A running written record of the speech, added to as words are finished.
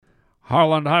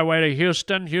Harland Highway to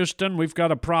Houston. Houston, we've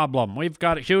got a problem.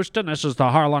 Houston, this is the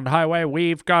Harland Highway.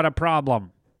 We've got a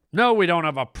problem. No, we don't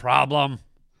have a problem.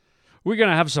 We're going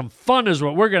to have some fun is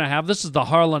what we're going to have. This is the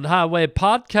Harland Highway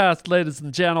podcast, ladies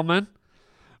and gentlemen.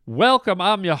 Welcome.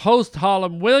 I'm your host,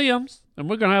 Harlan Williams, and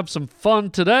we're going to have some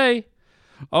fun today.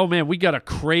 Oh, man, we got a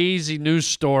crazy news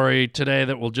story today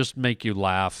that will just make you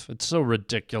laugh. It's so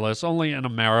ridiculous. Only in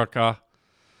America.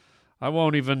 I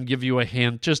won't even give you a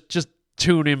hint. Just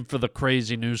tune in for the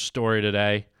crazy news story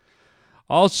today.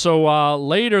 Also,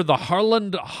 later, the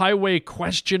Harland Highway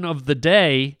question of the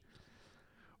day,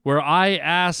 where I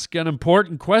ask an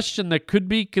important question that could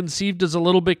be conceived as a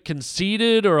little bit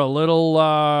conceited or a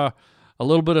little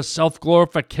bit of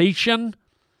self-glorification.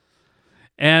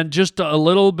 And just a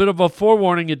little bit of a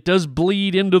forewarning, it does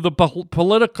bleed into the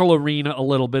political arena a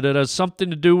little bit. It has something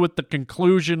to do with the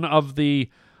conclusion of the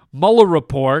Mueller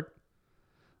report,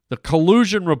 the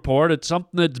collusion report. It's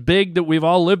something that's big that we've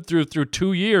all lived through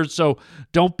 2 years, so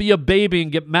don't be a baby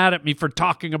and get mad at me for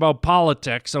talking about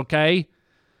politics, okay?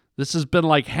 This has been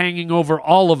like hanging over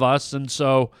all of us, and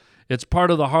so it's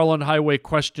part of the Harland Highway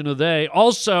question of the day.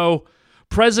 Also,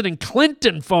 President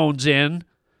Clinton phones in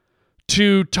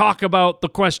to talk about the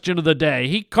question of the day.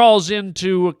 He calls in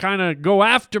to kind of go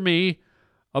after me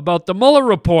about the Mueller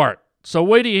report. So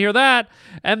wait till you hear that.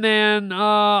 And then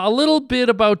a little bit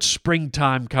about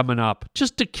springtime coming up,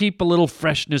 just to keep a little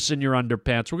freshness in your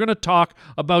underpants. We're going to talk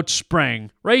about spring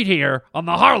right here on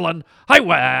the Harland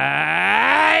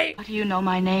Highway. How do you know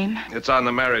my name? It's on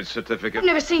the marriage certificate. I've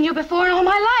never seen you before in all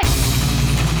my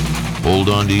life. Hold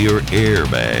on to your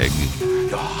airbag.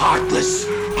 You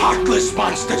heartless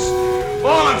monsters.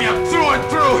 All of you, through and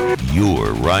through.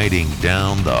 You're riding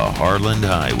down the Harland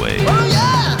Highway. Oh,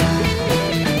 yeah!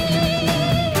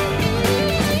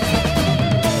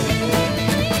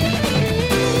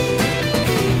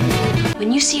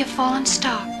 When you see a fallen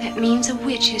star, that means a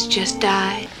witch has just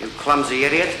died. You clumsy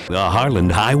idiot. The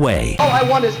Harland Highway. All I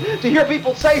want is to hear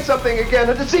people say something again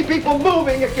and to see people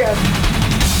moving again.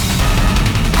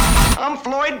 I'm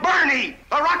Floyd Burney,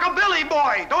 a rockabilly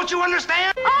boy. Don't you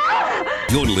understand?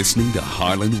 You're listening to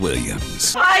Harlan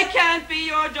Williams. I can't be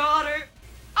your daughter.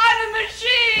 I'm a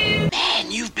machine.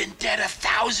 Man, you've been dead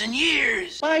 1,000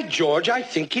 years. By George, I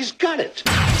think he's got it.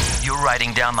 You're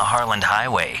riding down the Harland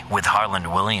Highway with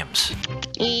Harlan Williams.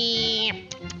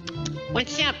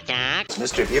 What's up, Doc?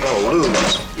 Mister, if you're gonna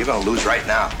lose, you're gonna lose right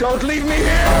now. Don't leave me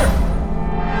here!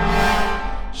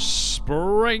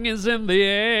 Spring is in the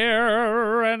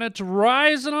air, and it's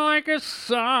rising like a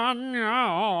sun.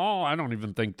 Oh, I don't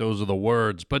even think those are the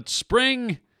words, but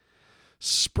spring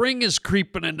is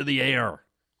creeping into the air.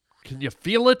 Can you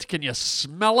feel it? Can you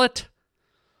smell it?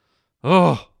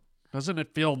 Oh, doesn't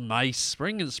it feel nice?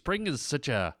 Spring is such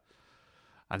a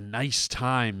nice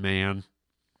time, man.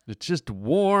 It's just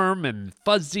warm and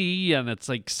fuzzy, and it's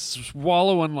like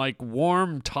swallowing like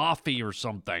warm toffee or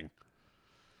something.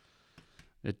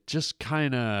 It just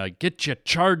kind of gets you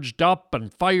charged up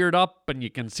and fired up, and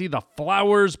you can see the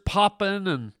flowers popping.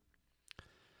 And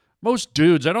most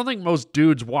dudes, I don't think most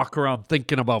dudes walk around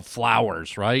thinking about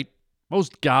flowers, right?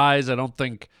 Most guys, I don't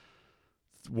think,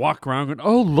 walk around going,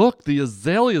 oh, look, the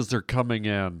azaleas are coming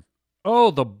in.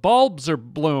 Oh, the bulbs are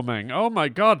blooming. Oh, my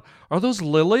God. Are those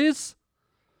lilies?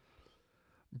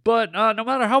 But no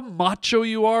matter how macho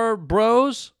you are,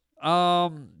 bros,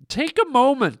 take a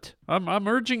moment. I'm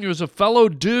urging you as a fellow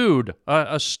dude,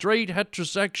 a straight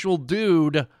heterosexual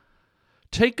dude,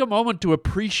 take a moment to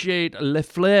appreciate les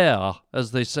fleurs,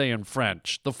 as they say in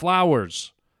French, the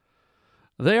flowers.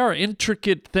 They are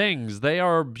intricate things. They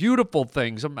are beautiful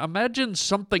things. Imagine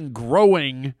something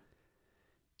growing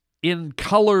in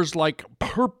colors like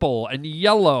purple and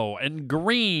yellow and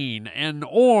green and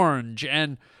orange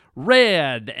and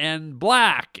red and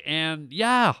black and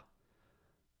yeah.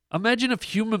 Imagine if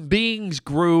human beings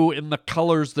grew in the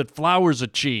colors that flowers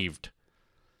achieved.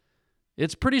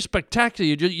 It's pretty spectacular.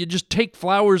 You just take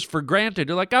flowers for granted.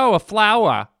 You're like, oh, a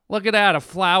flower. Look at that, a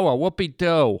flower.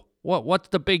 Whoopee-doo. What's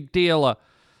the big deal?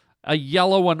 A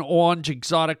yellow and orange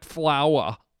exotic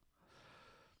flower.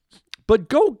 But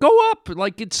go up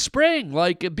like it's spring.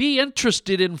 Like, be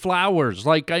interested in flowers.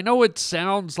 Like, I know it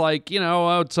sounds like,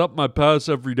 oh, it's something I pass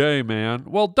every day, man.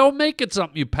 Well, don't make it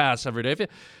something you pass every day.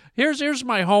 Here's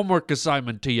my homework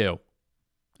assignment to you.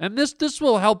 And this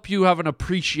will help you have an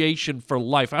appreciation for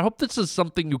life. I hope this is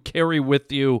something you carry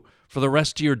with you for the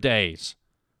rest of your days.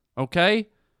 Okay?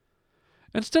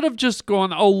 Instead of just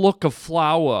going, oh, look, a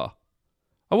flower.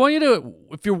 I want you to,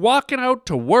 if you're walking out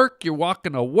to work,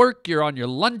 you're on your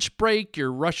lunch break,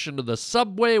 you're rushing to the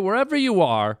subway, wherever you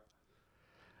are,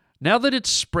 now that it's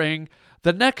spring,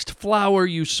 the next flower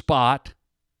you spot,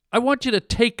 I want you to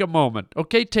take a moment,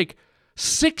 okay? Take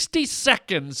 60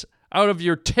 seconds out of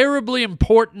your terribly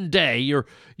important day,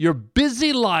 your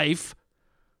busy life,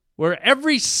 where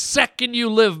every second you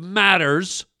live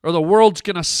matters, or the world's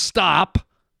going to stop.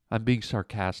 I'm being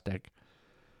sarcastic.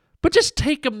 But just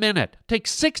take a minute. Take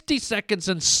 60 seconds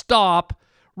and stop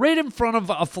right in front of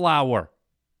a flower.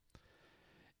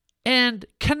 And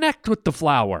connect with the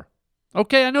flower.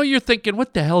 Okay, I know you're thinking,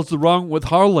 what the hell's wrong with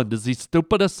Harlan? Is he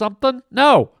stupid or something?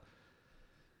 No.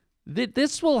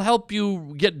 This will help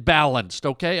you get balanced,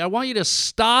 okay? I want you to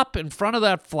stop in front of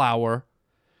that flower,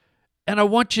 and I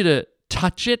want you to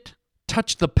touch it,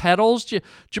 touch the petals. Do you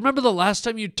remember the last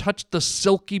time you touched the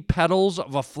silky petals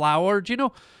of a flower? Do you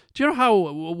know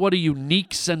what a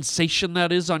unique sensation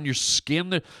that is on your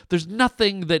skin? There's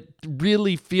nothing that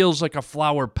really feels like a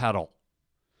flower petal.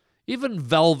 Even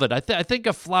velvet. I think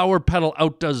a flower petal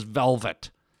outdoes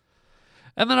velvet.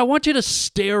 And then I want you to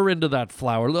stare into that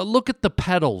flower. Look at the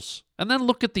petals. And then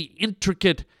look at the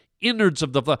intricate innards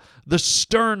of the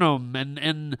sternum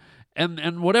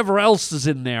and whatever else is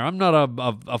in there. I'm not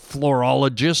a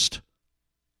florologist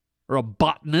or a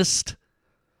botanist.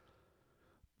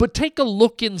 But take a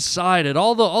look inside at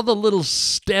all the little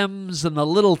stems and the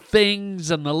little things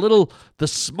and the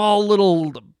small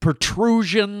little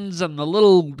protrusions and the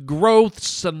little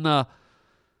growths and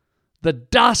the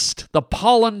dust, the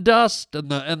pollen dust and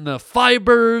the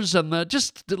fibers and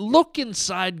just look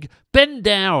inside, bend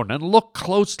down and look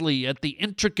closely at the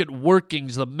intricate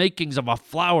workings, the makings of a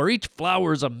flower. Each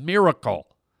flower is a miracle.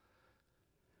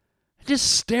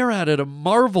 Just stare at it and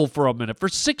marvel for a minute. For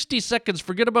 60 seconds,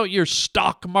 forget about your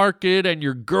stock market and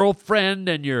your girlfriend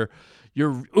and your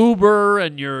Uber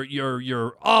and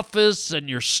your office and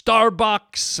your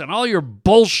Starbucks and all your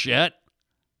bullshit.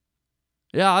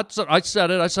 Yeah, I said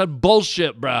it. I said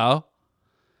bullshit, bro.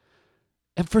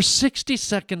 And for 60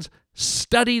 seconds,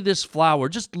 study this flower.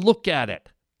 Just look at it.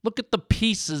 Look at the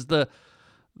pieces, the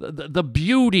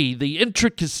beauty, the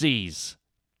intricacies.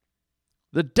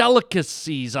 The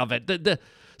delicacies of it,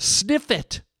 sniff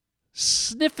it,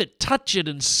 touch it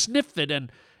and sniff it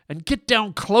and get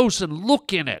down close and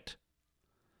look in it.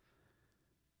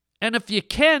 And if you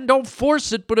can, don't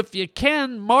force it, but if you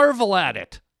can, marvel at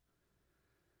it.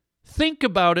 Think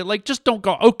about it, just don't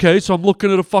go, okay, so I'm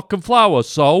looking at a fucking flower,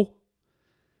 so?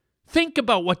 Think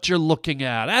about what you're looking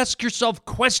at. Ask yourself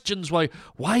questions like,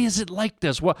 why is it like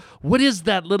this? What is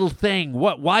that little thing?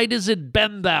 Why does it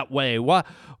bend that way?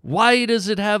 Why does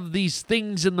it have these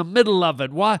things in the middle of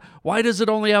it? Why does it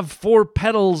only have 4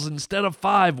 petals instead of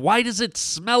 5? Why does it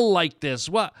smell like this?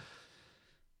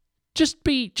 Just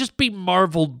be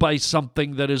marveled by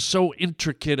something that is so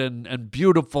intricate and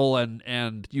beautiful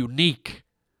and unique.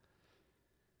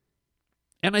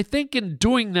 And I think in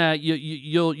doing that,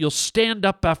 you'll stand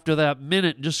up after that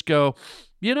minute and just go,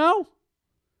 that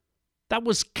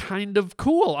was kind of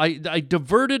cool. I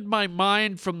diverted my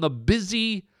mind from the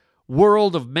busy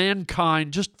world of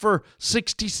mankind just for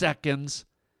 60 seconds,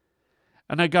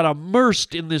 and I got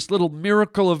immersed in this little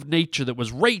miracle of nature that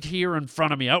was right here in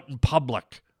front of me out in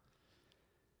public.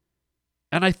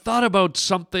 And I thought about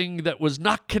something that was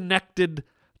not connected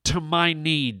to my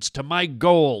needs, to my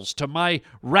goals, to my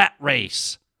rat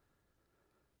race.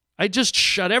 I just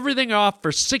shut everything off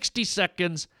for 60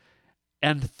 seconds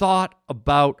and thought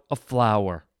about a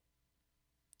flower.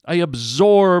 I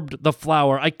absorbed the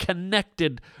flower. I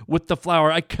connected with the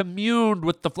flower. I communed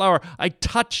with the flower. I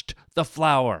touched the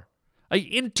flower. I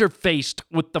interfaced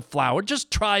with the flower. Just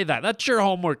try that. That's your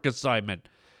homework assignment.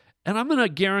 And I'm not going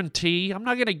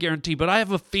to guarantee, but I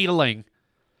have a feeling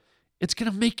it's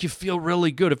going to make you feel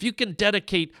really good. If you can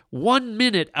dedicate 1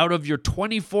 minute out of your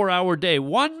 24-hour day,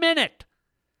 1 minute.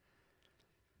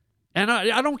 And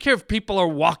I don't care if people are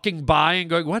walking by and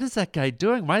going, what is that guy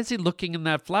doing? Why is he looking in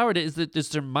that flower? Is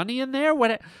there money in there?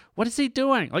 What is he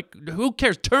doing? Who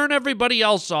cares? Turn everybody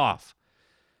else off.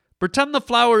 Pretend the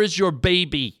flower is your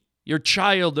baby, your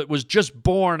child that was just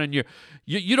born, and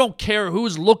you don't care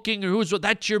who's looking or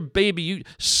that's your baby. You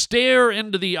stare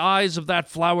into the eyes of that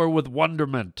flower with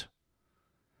wonderment.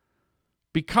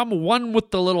 Become one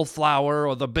with the little flower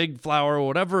or the big flower or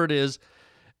whatever it is,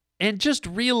 and just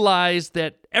realize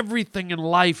that everything in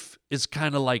life is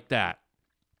kind of like that.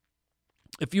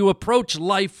 If you approach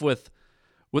life with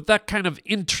that kind of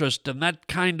interest and that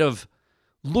kind of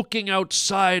looking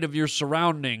outside of your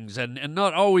surroundings and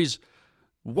not always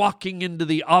walking into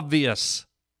the obvious,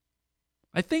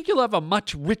 I think you'll have a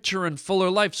much richer and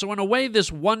fuller life. So in a way,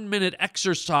 this 1 minute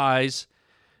exercise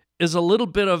is a little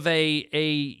bit of an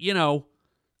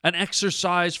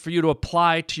exercise for you to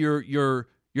apply to your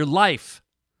life.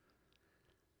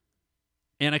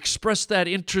 and express that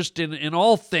interest in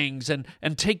all things and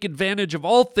take advantage of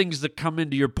all things that come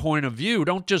into your point of view.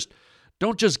 Don't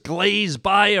just glaze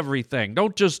by everything.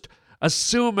 Don't just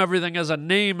assume everything has a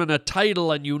name and a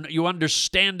title and you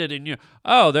understand it and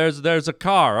there's a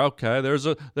car, okay, there's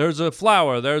a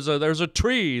flower, there's a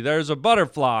tree, there's a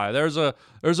butterfly, there's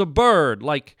a bird.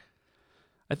 Like,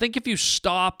 I think if you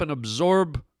stop and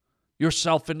absorb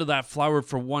yourself into that flower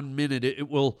for 1 minute, it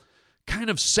will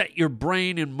kind of set your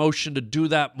brain in motion to do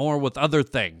that more with other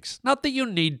things. Not that you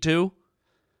need to,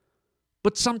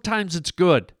 but sometimes it's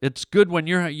good. It's good when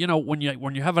you're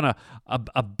having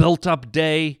a built-up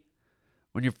day,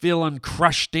 when you're feeling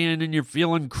crushed in and you're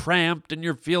feeling cramped and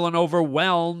you're feeling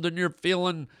overwhelmed and you're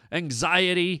feeling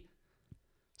anxiety.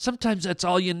 Sometimes that's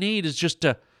all you need, is just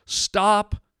to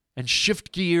stop and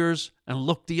shift gears and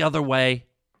look the other way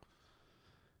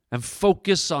and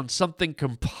focus on something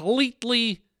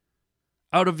completely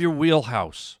out of your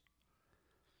wheelhouse.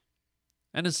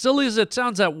 And as silly as it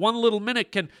sounds, that 1 little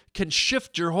minute can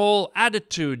shift your whole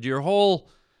attitude, your whole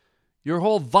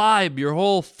vibe, your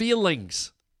whole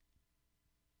feelings.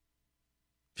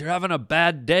 If you're having a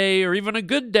bad day or even a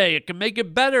good day, it can make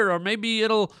it better, or maybe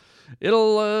it'll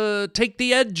take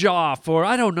the edge off, or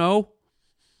I don't know.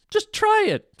 Just try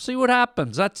it. See what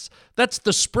happens. That's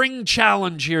the spring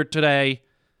challenge here today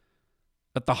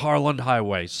at the Harland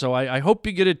Highway. So I hope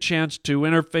you get a chance to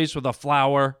interface with a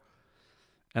flower,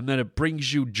 and then it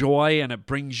brings you joy and it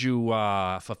brings you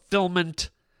fulfillment,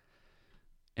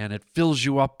 and it fills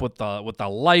you up with the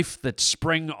life that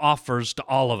spring offers to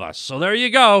all of us. So there you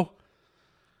go.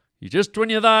 Just when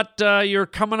you thought you're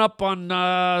coming up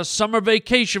on summer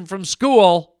vacation from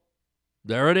school,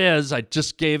 there it is. I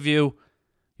just gave you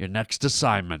your next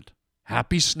assignment.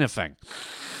 Happy sniffing.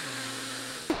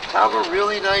 Have a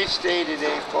really nice day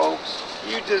today, folks.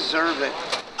 You deserve it.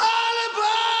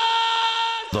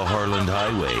 The Harland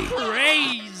Highway.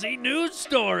 Crazy news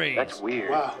stories. That's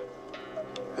weird. Wow.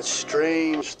 That's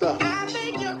strange stuff.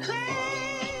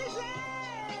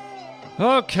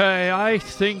 Okay, I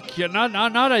think you're not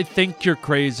I think you're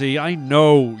crazy. I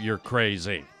know you're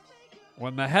crazy.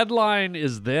 When the headline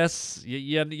is this,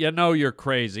 you know you're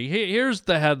crazy. Here's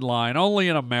the headline. Only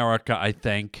in America, I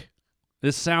think.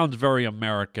 This sounds very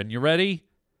American. You ready?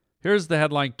 Here's the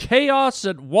headline. Chaos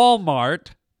at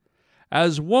Wal-Mart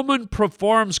as woman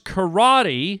performs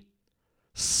karate,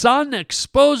 son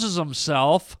exposes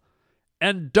himself,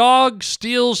 and dog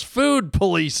steals food,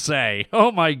 police say.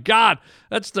 Oh my God,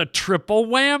 that's the triple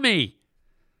whammy.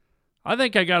 I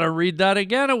think I got to read that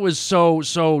again. It was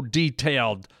so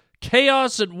detailed.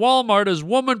 Chaos at Walmart as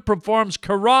woman performs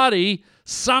karate,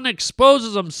 son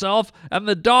exposes himself, and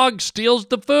the dog steals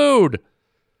the food.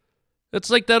 It's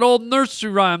like that old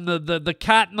nursery rhyme, the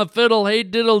cat and the fiddle, hey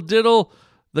diddle diddle.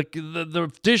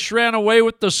 The dish ran away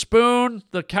with the spoon.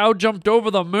 The cow jumped over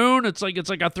the moon. It's like a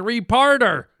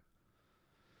 3-parter.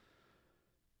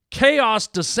 Chaos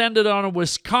descended on a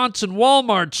Wisconsin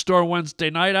Wal-Mart store Wednesday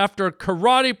night after a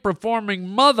karate-performing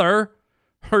mother,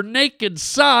 her naked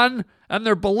son, and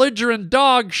their belligerent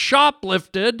dog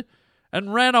shoplifted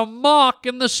and ran amok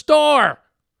in the store.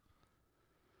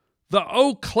 The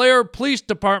Eau Claire Police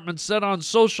Department said on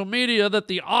social media that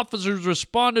the officers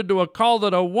responded to a call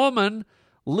that a woman,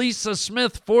 Lisa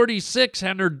Smith, 46,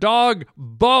 and her dog,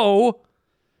 Bo,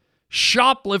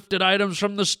 shoplifted items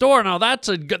from the store. Now, that's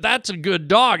a good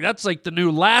dog. That's like the new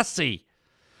Lassie.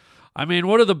 I mean,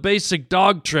 what are the basic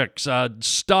dog tricks?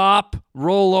 Stop,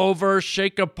 roll over,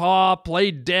 shake a paw,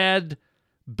 play dead,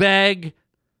 beg.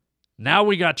 Now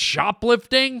we got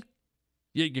shoplifting?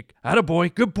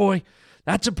 Attaboy, good boy.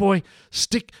 That's a boy.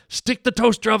 Stick the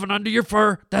toaster oven under your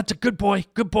fur. That's a good boy,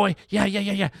 good boy.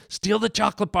 Yeah. Steal the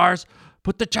chocolate bars.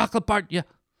 Put the chocolate bar, yeah.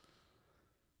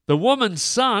 The woman's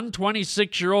son,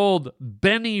 26-year-old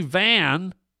Benny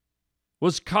Van,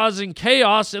 was causing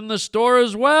chaos in the store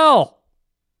as well.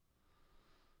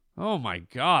 Oh my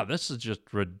God, this is just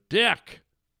ridiculous.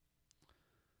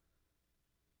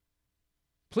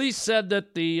 Police said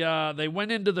that they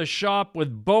went into the shop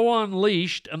with Bo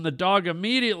unleashed, and the dog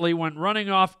immediately went running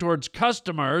off towards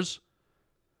customers,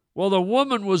 while the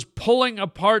woman was pulling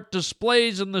apart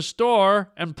displays in the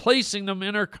store and placing them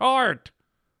in her cart.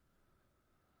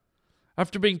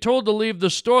 After being told to leave the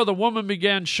store, the woman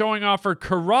began showing off her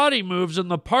karate moves in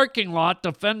the parking lot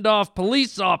to fend off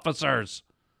police officers.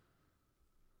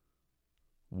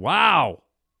 Wow.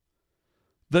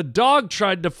 The dog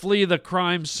tried to flee the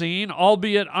crime scene,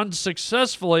 albeit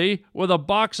unsuccessfully, with a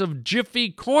box of Jiffy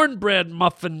cornbread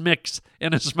muffin mix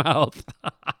in his mouth.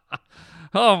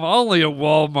 Oh, only at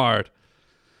Walmart.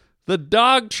 The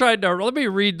dog tried to... Let me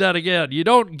read that again. You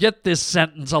don't get this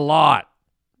sentence a lot.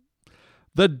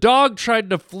 The dog tried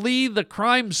to flee the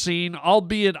crime scene,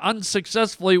 albeit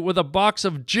unsuccessfully, with a box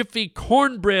of Jiffy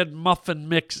cornbread muffin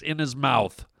mix in his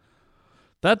mouth.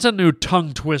 That's a new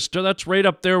tongue twister. That's right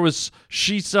up there with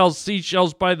She Sells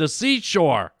Seashells by the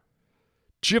Seashore.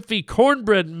 Jiffy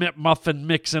cornbread muffin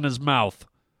mix in his mouth.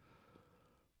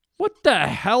 What the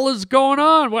hell is going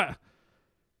on? What?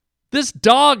 This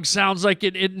dog sounds like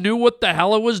it knew what the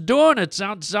hell it was doing. It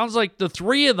sounds like the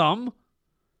three of them.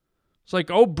 It's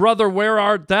like, oh, brother, where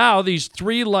art thou? These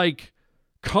three, like,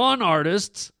 con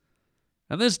artists.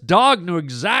 And this dog knew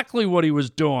exactly what he was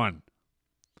doing.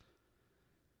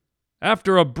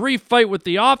 After a brief fight with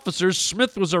the officers,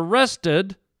 Smith was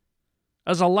arrested.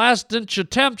 As a last-ditch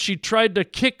attempt, she tried to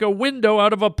kick a window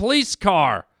out of a police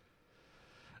car.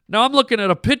 Now, I'm looking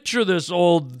at a picture of this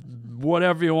old,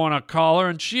 whatever you want to call her,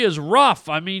 and she is rough.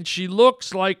 I mean, she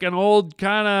looks like an old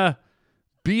kind of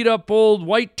beat-up old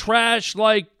white trash,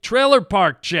 like trailer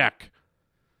park chick.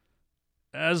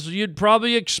 As you'd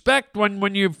probably expect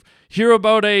when you hear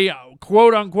about a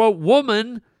quote-unquote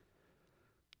woman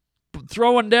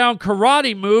throwing down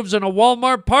karate moves in a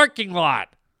Wal-Mart parking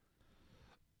lot.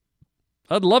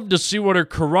 I'd love to see what her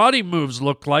karate moves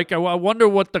look like. I wonder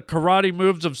what the karate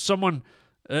moves of someone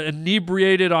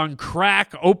inebriated on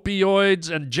crack, opioids,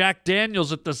 and Jack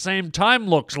Daniels at the same time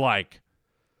looks like.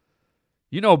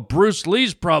 You know, Bruce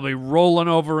Lee's probably rolling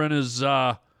over in his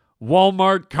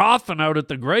Wal-Mart coffin out at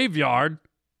the graveyard.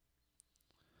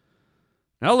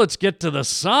 Now let's get to the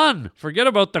son. Forget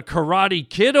about the Karate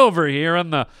Kid over here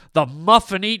and the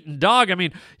muffin-eating dog. I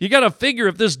mean, you got to figure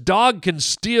if this dog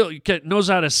knows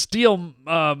how to steal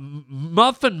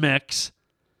muffin mix,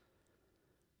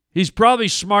 he's probably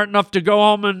smart enough to go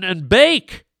home and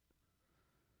bake.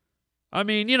 I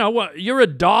mean, you know what? You're a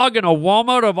dog in a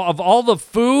Walmart of all the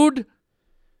food.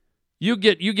 You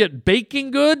get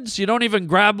baking goods. You don't even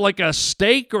grab like a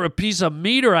steak or a piece of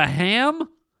meat or a ham.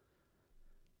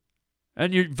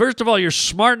 And first of all, you're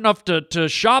smart enough to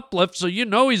shoplift, so you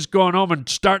know he's going home and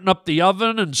starting up the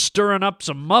oven and stirring up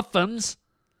some muffins.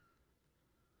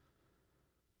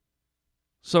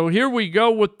 So here we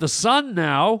go with the son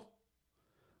now.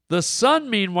 The son,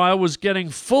 meanwhile, was getting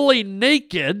fully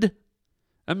naked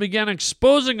and began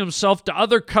exposing himself to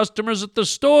other customers at the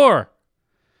store.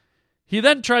 He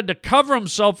then tried to cover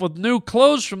himself with new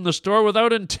clothes from the store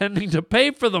without intending to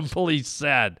pay for them, police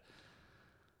said.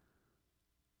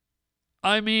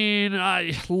 I mean,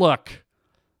 look,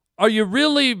 are you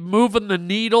really moving the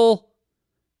needle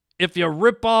if you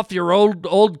rip off your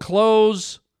old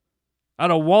clothes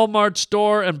at a Walmart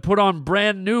store and put on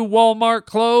brand new Walmart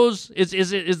clothes?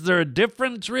 Is there a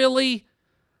difference, really?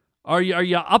 Are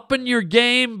you upping your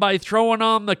game by throwing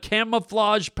on the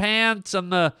camouflage pants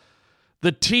and the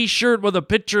T-shirt with a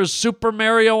picture of Super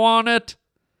Mario on it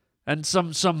and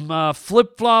some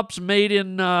flip-flops made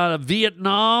in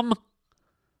Vietnam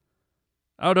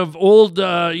out of old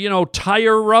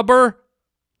tire rubber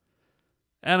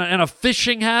and a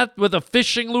fishing hat with a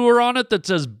fishing lure on it that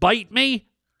says "Bite Me"?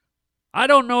 I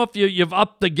don't know if you've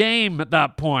upped the game at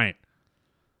that point.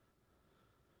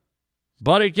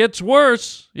 But it gets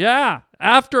worse. Yeah.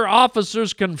 After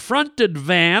officers confronted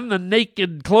Van, the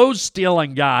naked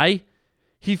clothes-stealing guy,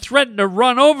 he threatened to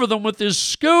run over them with his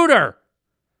scooter,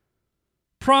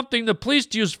 prompting the police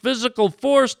to use physical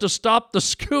force to stop the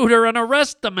scooter and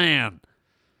arrest the man.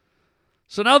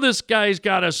 So now this guy's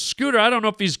got a scooter. I don't know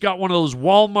if he's got one of those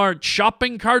Walmart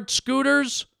shopping cart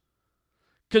scooters,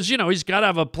 because, he's got to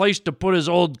have a place to put his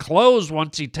old clothes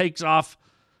once he takes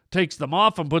them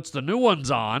off and puts the new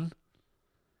ones on.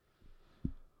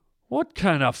 What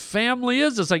kind of family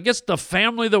is this? I guess the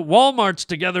family that Walmart's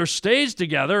together stays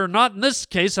together. Or not in this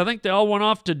case. I think they all went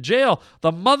off to jail.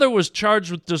 The mother was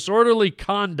charged with disorderly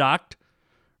conduct,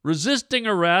 resisting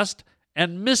arrest,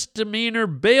 and misdemeanor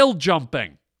bail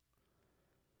jumping.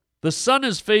 The son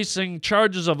is facing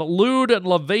charges of lewd and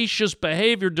lascivious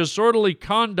behavior, disorderly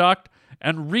conduct,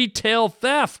 and retail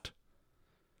theft.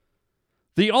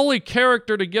 The only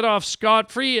character to get off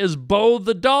scot-free is Bo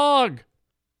the dog.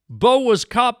 Bo was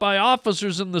caught by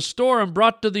officers in the store and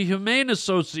brought to the Humane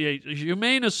Association.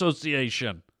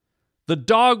 The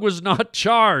dog was not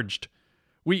charged.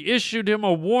 We issued him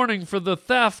a warning for the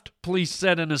theft, police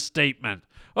said in a statement.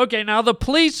 Okay, now the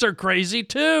police are crazy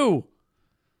too.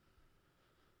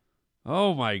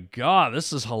 Oh my God,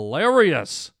 this is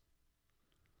hilarious.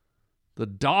 The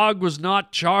dog was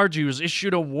not charged. He was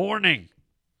issued a warning.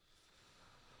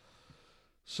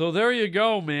 So there you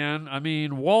go, man. I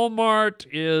mean, Walmart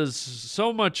is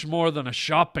so much more than a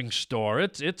shopping store.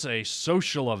 It's a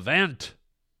social event.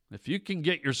 If you can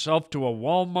get yourself to a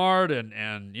Walmart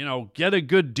and get a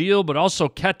good deal, but also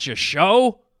catch a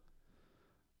show,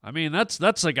 I mean, that's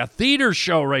like a theater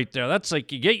show right there. That's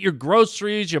like you get your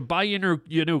groceries, you buy your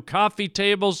new coffee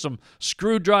table, some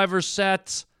screwdriver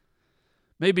sets,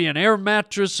 maybe an air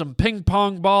mattress, some ping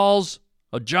pong balls,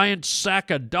 a giant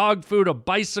sack of dog food, a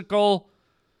bicycle,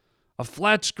 a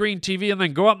flat screen TV, and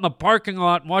then go out in the parking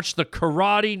lot and watch the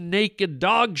karate naked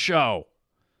dog show.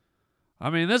 I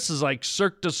mean, this is like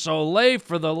Cirque du Soleil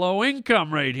for the low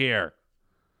income right here.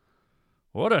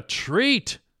 What a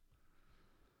treat.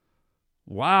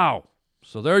 Wow.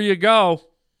 So there you go.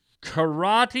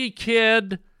 Karate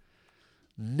Kid,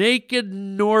 Naked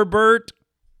Norbert,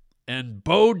 and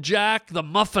Bojack the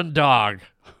Muffin Dog.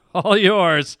 All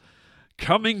yours.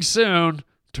 Coming soon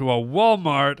to a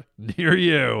Walmart near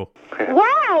you.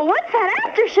 Wow, what's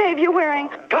that aftershave you're wearing?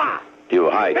 Your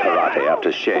high karate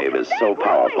aftershave is so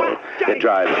powerful, it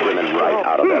drives women right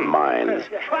out of their minds.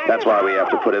 That's why we have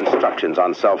to put instructions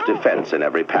on self-defense in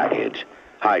every package.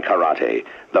 High karate,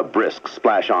 the brisk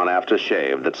splash-on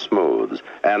aftershave that smooths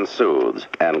and soothes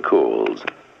and cools.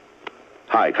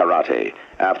 High karate,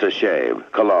 aftershave,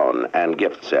 cologne, and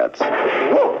gift sets.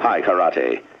 High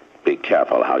karate, be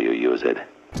careful how you use it.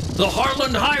 The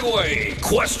Harland Highway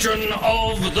question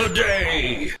of the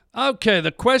day. Okay,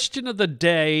 the question of the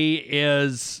day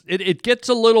is, it gets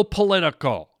a little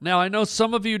political. Now, I know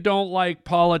some of you don't like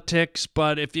politics,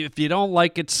 but if you don't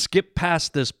like it, skip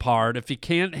past this part. If you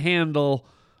can't handle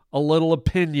a little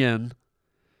opinion,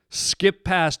 skip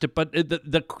past it. But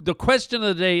the question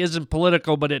of the day isn't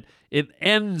political, but it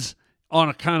ends on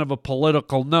a kind of a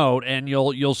political note, and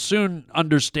you'll soon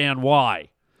understand why.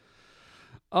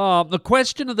 The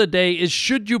question of the day is,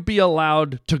 should you be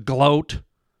allowed to gloat?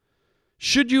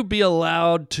 Should you be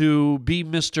allowed to be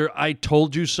Mr. I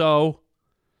told you so?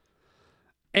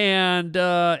 And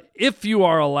if you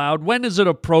are allowed, when is it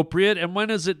appropriate and when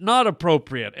is it not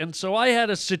appropriate? And so I had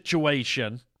a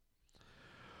situation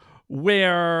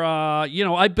where,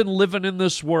 I've been living in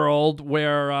this world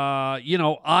where,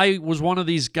 I was one of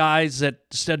these guys that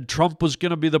said Trump was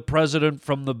going to be the president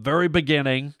from the very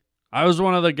beginning. I was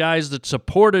one of the guys that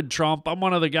supported Trump. I'm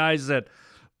one of the guys that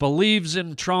believes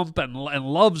in Trump and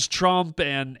loves Trump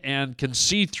and can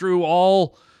see through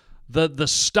all the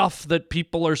stuff that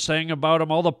people are saying about him,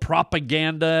 all the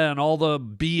propaganda and all the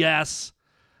BS.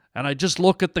 And I just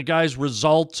look at the guy's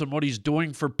results and what he's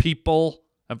doing for people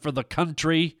and for the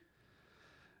country.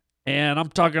 And I'm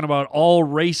talking about all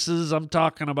races. I'm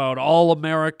talking about all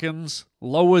Americans.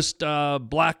 Lowest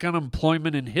black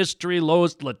unemployment in history.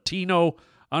 Lowest Latino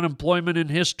unemployment in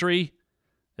history.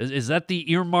 Is that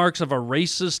the earmarks of a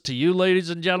racist to you, ladies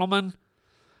and gentlemen?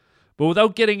 But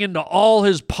without getting into all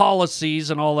his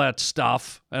policies and all that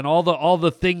stuff and all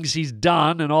the things he's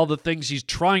done and all the things he's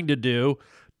trying to do,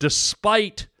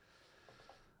 despite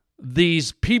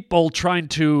these people trying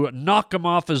to knock him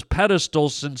off his pedestal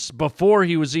since before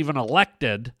he was even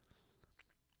elected,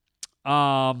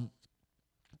 I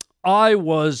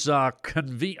was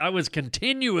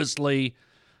continuously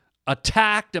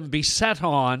attacked and beset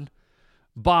on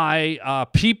by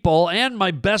people and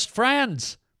my best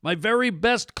friends, my very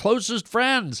best, closest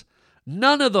friends.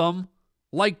 None of them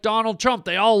like Donald Trump.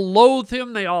 They all loathe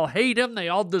him. They all hate him. They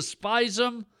all despise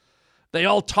him. They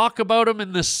all talk about him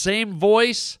in the same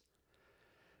voice.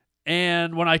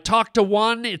 And when I talk to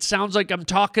one, it sounds like I'm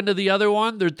talking to the other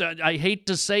one. I hate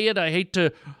to say it. I hate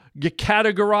to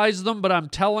categorize them, but I'm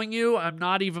telling you, I'm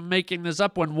not even making this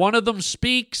up. When one of them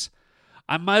speaks,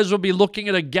 I might as well be looking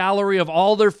at a gallery of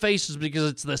all their faces because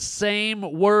it's the same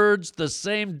words, the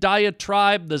same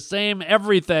diatribe, the same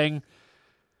everything.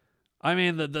 I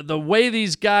mean, the way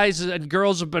these guys and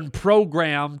girls have been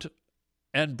programmed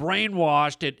and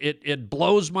brainwashed, it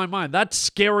blows my mind. That's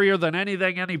scarier than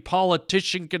anything any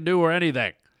politician can do or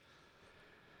anything.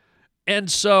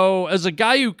 And so, as a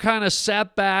guy who kind of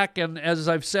sat back, and as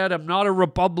I've said, I'm not a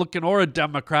Republican or a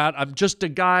Democrat. I'm just a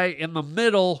guy in the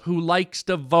middle who likes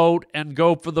to vote and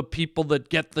go for the people that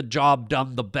get the job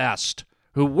done the best,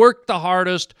 who work the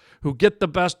hardest, who get the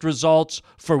best results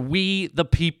for we, the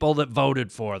people that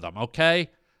voted for them,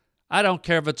 okay? I don't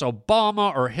care if it's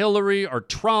Obama or Hillary or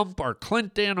Trump or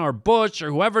Clinton or Bush or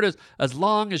whoever it is. As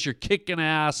long as you're kicking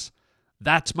ass,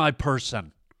 that's my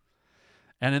person.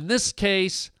 And in this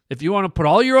case, if you want to put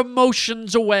all your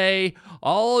emotions away,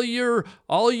 all your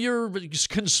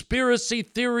conspiracy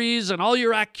theories and all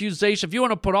your accusations, if you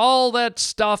want to put all that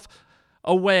stuff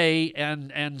away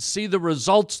and see the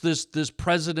results this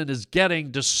president is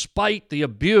getting despite the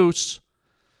abuse,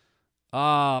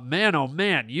 man, oh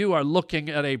man, you are looking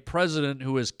at a president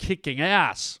who is kicking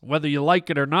ass, whether you like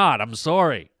it or not. I'm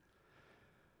sorry.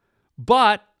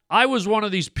 But I was one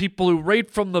of these people who,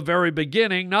 right from the very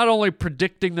beginning, not only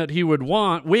predicting that he would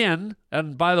win,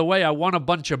 and by the way, I won a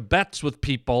bunch of bets with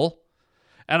people,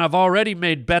 and I've already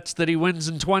made bets that he wins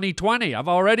in 2020. I've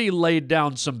already laid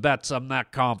down some bets. I'm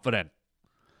that confident.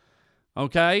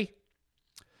 Okay?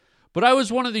 But I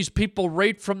was one of these people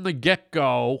right from the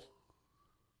get-go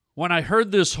when I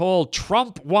heard this whole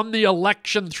Trump won the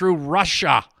election through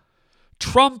Russia.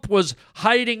 Trump was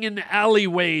hiding in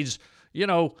alleyways,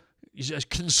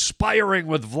 conspiring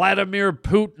with Vladimir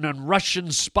Putin and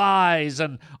Russian spies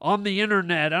and on the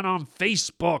internet and on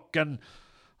Facebook. And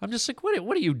I'm just like,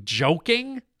 what are you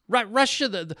joking? Russia,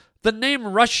 the name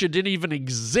Russia didn't even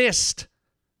exist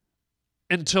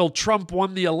until Trump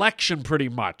won the election, pretty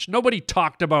much. Nobody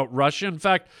talked about Russia. In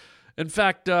fact,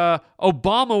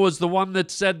 Obama was the one that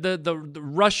said the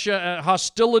Russia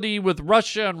hostility with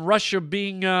Russia and Russia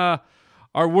being our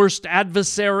worst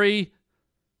adversary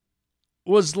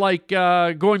was like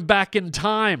going back in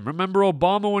time. Remember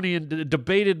Obama when he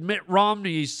debated Mitt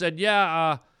Romney? He said,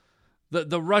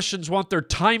 the Russians want their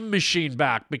time machine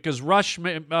back because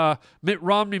Mitt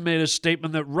Romney made a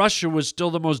statement that Russia was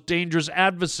still the most dangerous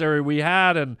adversary we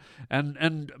had, and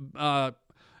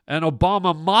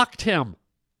Obama mocked him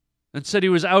and said he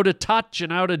was out of touch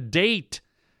and out of date.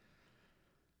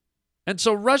 And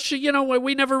so Russia,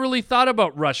 we never really thought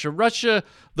about Russia.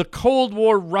 The Cold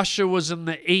War Russia was in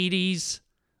the 80s,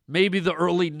 maybe the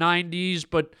early 90s,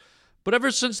 but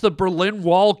ever since the Berlin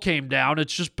Wall came down,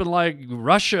 it's just been like,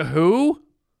 Russia who?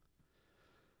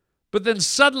 But then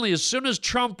suddenly, as soon as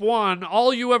Trump won,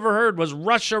 all you ever heard was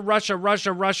Russia, Russia,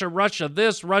 Russia, Russia, Russia,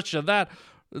 this, Russia, that.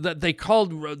 They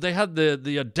had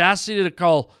the audacity to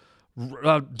call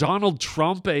Donald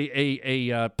Trump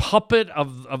a puppet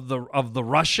of the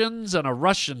Russians and a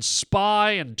Russian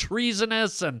spy and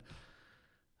treasonous, and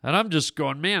I'm just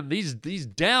going, man, these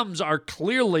Dems are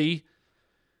clearly,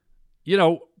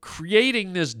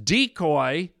 creating this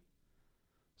decoy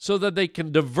so that they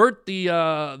can divert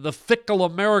the fickle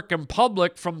American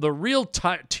public from the real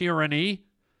tyranny,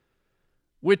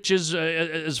 which is,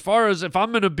 as far as if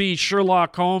I'm going to be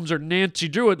Sherlock Holmes or Nancy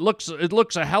Drew, it looks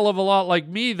a hell of a lot like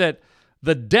me that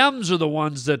the Dems are the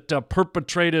ones that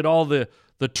perpetrated all the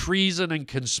treason and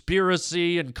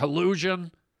conspiracy and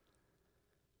collusion.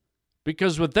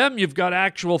 Because with them, you've got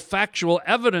actual factual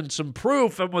evidence and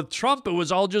proof, and with Trump, it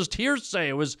was all just hearsay.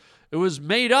 It was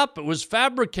made up. It was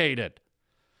fabricated.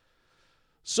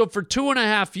 So for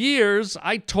 2.5 years,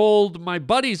 I told my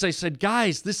buddies, I said,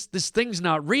 guys, this thing's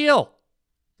not real.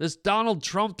 This Donald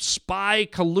Trump spy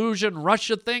collusion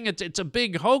Russia thing, it's a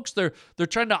big hoax. They're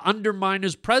trying to undermine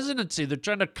his presidency. They're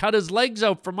trying to cut his legs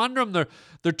out from under him.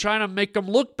 They're trying to make him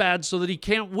look bad so that he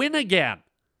can't win again.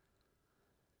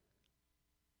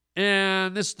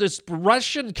 And this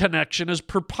Russian connection is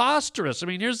preposterous. I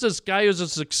mean, here's this guy who's a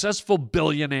successful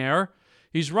billionaire.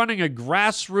 He's running a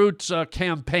grassroots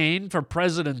campaign for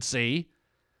presidency.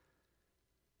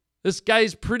 This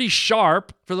guy's pretty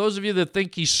sharp. For those of you that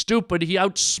think he's stupid, he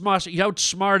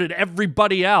outsmarted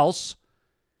everybody else.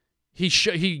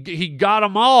 He got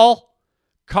them all.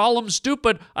 Call him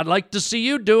stupid. I'd like to see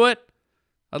you do it.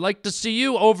 I'd like to see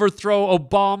you overthrow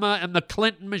Obama and the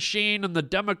Clinton machine and the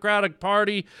Democratic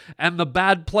Party and the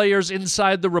bad players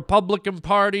inside the Republican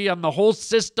Party and the whole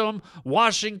system,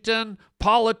 Washington,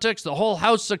 politics, the whole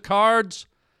house of cards.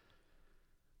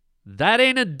 That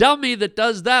ain't a dummy that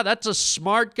does that. That's a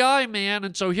smart guy, man.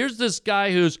 And so here's this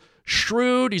guy who's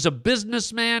shrewd. He's a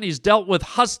businessman. He's dealt with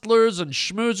hustlers and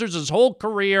schmoozers his whole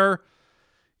career.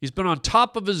 He's been on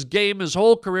top of his game his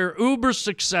whole career, uber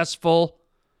successful.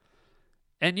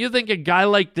 And you think a guy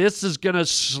like this is going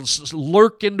to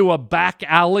lurk into a back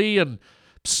alley and,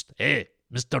 hey,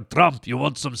 Mr. Trump, you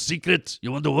want some secrets?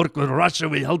 You want to work with Russia?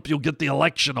 We help you get the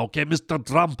election, okay, Mr.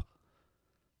 Trump?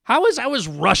 How is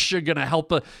Russia going to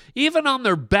help? Even on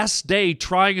their best day,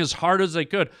 trying as hard as they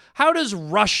could, how does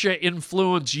Russia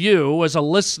influence you as a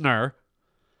listener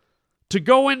to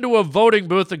go into a voting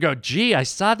booth and go, gee, I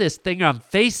saw this thing on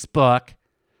Facebook.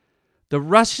 The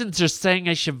Russians are saying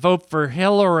I should vote for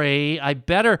Hillary.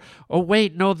 The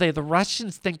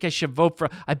Russians think I should vote for,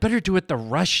 I better do what the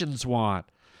Russians want.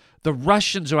 The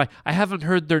Russians, who I haven't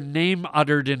heard their name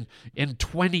uttered in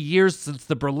 20 years since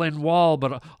the Berlin Wall,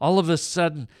 but all of a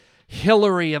sudden,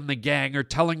 Hillary and the gang are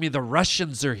telling me the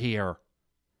Russians are here.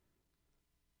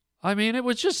 I mean, it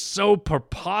was just so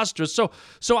preposterous.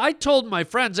 So I told my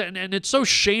friends, and it's so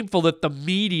shameful that the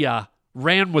media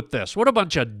ran with this. What a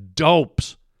bunch of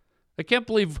dopes. I can't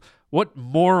believe what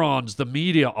morons the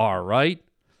media are, right?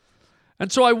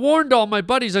 And so I warned all my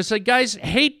buddies. I said, guys,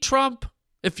 hate Trump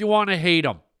if you want to hate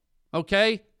him,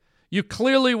 okay? You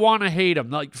clearly want to hate him.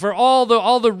 Like, for all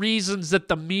the reasons that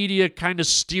the media kind of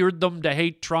steered them to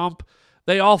hate Trump,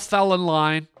 they all fell in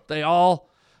line. They all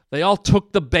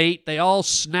took the bait. They all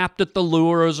snapped at the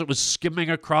lure as it was skimming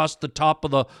across the top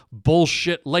of the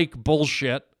lake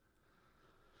bullshit.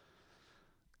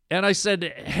 And I said,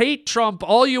 hate Trump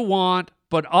all you want,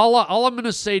 but all I'm going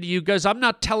to say to you guys, I'm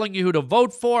not telling you who to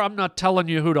vote for. I'm not telling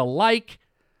you who to like.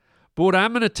 But what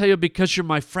I'm going to tell you, because you're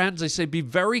my friends, I say be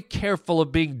very careful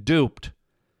of being duped.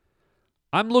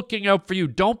 I'm looking out for you.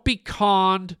 Don't be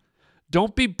conned.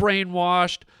 Don't be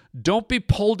brainwashed. Don't be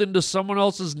pulled into someone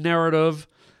else's narrative.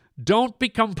 Don't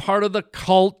become part of the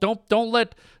cult.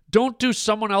 Don't do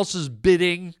someone else's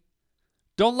bidding.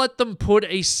 Don't let them put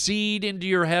a seed into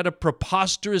your head, a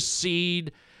preposterous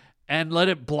seed, and let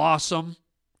it blossom.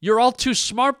 You're all too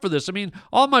smart for this. I mean,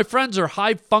 all my friends are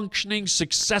high-functioning,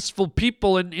 successful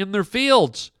people in their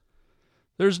fields.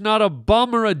 There's not a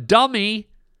bum or a dummy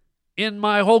in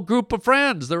my whole group of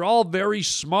friends. They're all very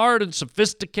smart and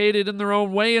sophisticated in their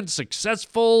own way and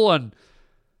successful.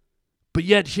 But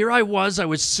yet here I was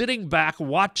sitting back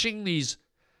watching these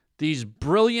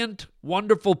brilliant,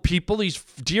 wonderful people, these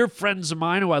dear friends of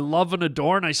mine who I love and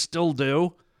adore, and I still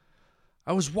do.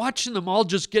 I was watching them all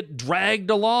just get dragged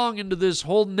along into this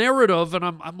whole narrative, and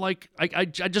I'm like, I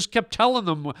just kept telling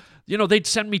them, they'd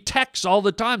send me texts all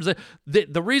the time.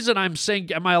 The reason I'm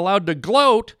saying, am I allowed to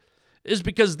gloat, is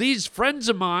because these friends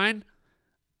of mine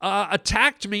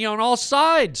attacked me on all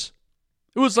sides.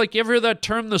 It was like, you ever hear that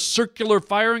term, the circular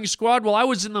firing squad? Well, I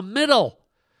was in the middle.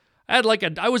 I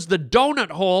was the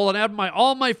donut hole, and I had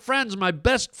all my friends, my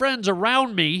best friends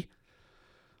around me.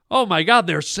 Oh my God,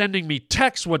 they're sending me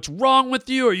texts. What's wrong with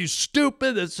you? Are you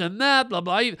stupid? This and that, blah,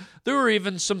 blah. There were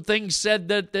even some things said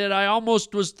that I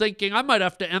almost was thinking I might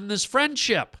have to end this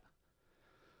friendship.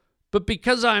 But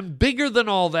because I'm bigger than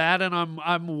all that, and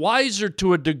I'm wiser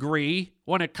to a degree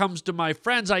when it comes to my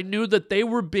friends, I knew that they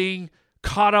were being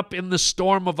caught up in the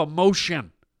storm of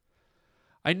emotion.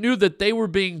 I knew that they were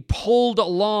being pulled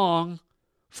along,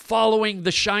 following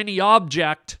the shiny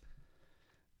object,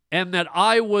 and that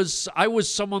I was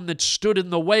someone that stood in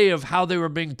the way of how they were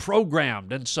being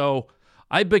programmed. And so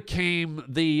I became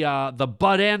the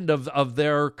butt end of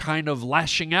their kind of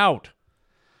lashing out.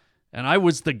 And I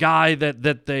was the guy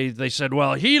that they said,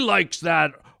 well, he likes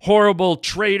that horrible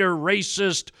traitor,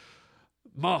 racist,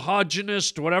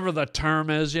 misogynist, whatever the term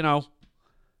is,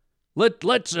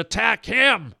 Let's attack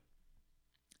him.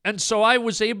 And so I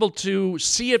was able to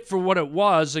see it for what it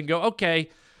was and go, okay,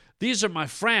 these are my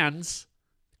friends,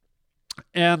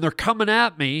 and they're coming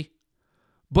at me,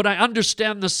 but I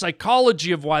understand the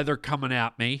psychology of why they're coming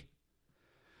at me,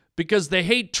 because they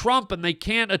hate Trump and they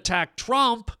can't attack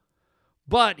Trump,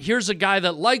 but here's a guy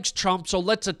that likes Trump, so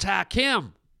let's attack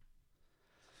him.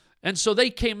 And so they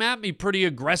came at me pretty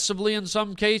aggressively in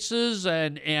some cases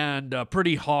and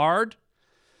pretty hard.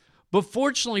 But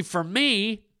fortunately for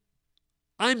me,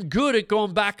 I'm good at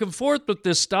going back and forth with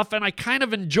this stuff, and I kind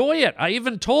of enjoy it. I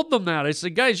even told them that. I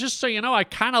said, guys, just so you know, I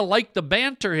kind of like the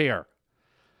banter here.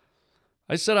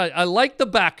 I said, I like the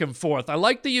back and forth. I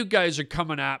like that you guys are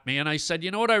coming at me. And I said, you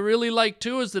know what I really like,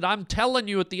 too, is that I'm telling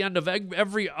you at the end of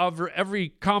every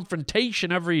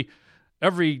confrontation,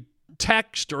 every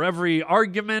text or every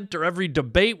argument or every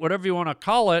debate, whatever you want to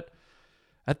call it,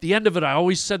 at the end of it, I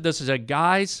always said this. I said,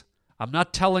 guys, I'm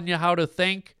not telling you how to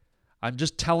think. I'm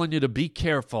just telling you to be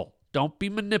careful. Don't be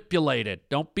manipulated.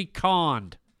 Don't be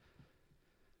conned.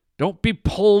 Don't be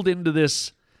pulled into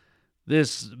this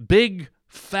big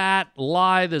fat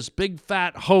lie, this big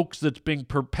fat hoax that's being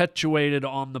perpetuated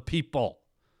on the people.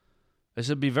 I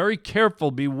said, be very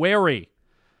careful, be wary.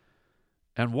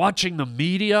 And watching the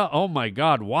media, oh my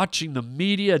God, watching the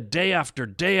media day after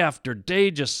day after day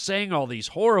just saying all these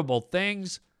horrible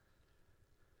things.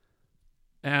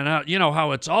 And you know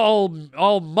how it's all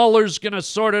Mueller's going to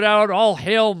sort it out. All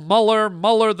hail Mueller,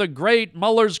 Mueller the great.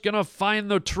 Mueller's going to find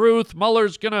the truth.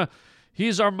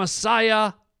 He's our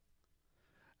Messiah.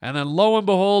 And then lo and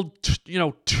behold,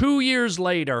 2 years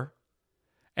later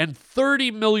and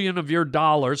 30 million of your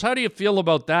dollars. How do you feel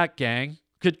about that, gang?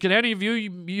 Can any of you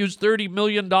use $30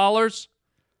 million? $30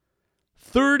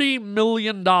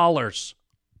 million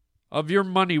of your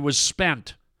money was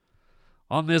spent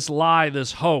on this lie,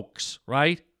 this hoax,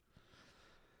 right?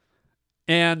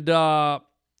 And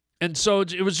so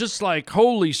it was just like,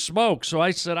 holy smoke. So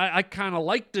I said, I kind of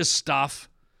like this stuff,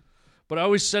 but I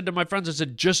always said to my friends, I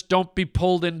said, just don't be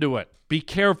pulled into it. Be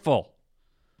careful.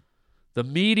 The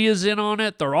media's in on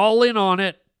it. They're all in on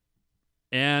it.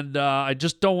 And I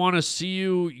just don't want to see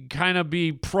you kind of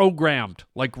be programmed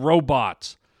like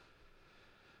robots.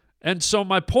 And so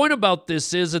my point about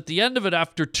this is, at the end of it,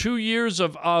 after 2 years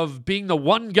of being the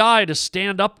one guy to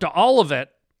stand up to all of it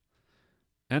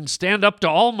and stand up to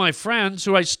all my friends,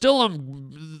 who I still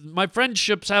am, my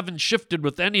friendships haven't shifted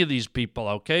with any of these people,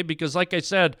 okay? Because like I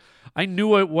said, I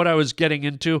knew what I was getting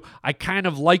into. I kind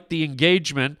of liked the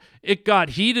engagement. It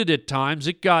got heated at times.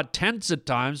 It got tense at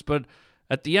times. But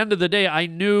at the end of the day, I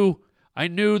knew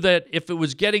that if it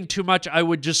was getting too much, I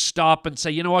would just stop and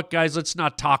say, you know what, guys, let's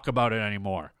not talk about it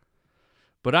anymore.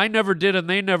 But I never did, and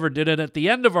they never did it. At the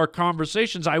end of our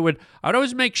conversations, I'd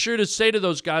always make sure to say to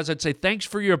those guys, I'd say, thanks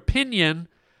for your opinion.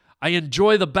 I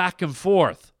enjoy the back and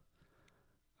forth.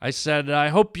 I said, I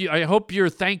hope you're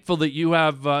thankful that you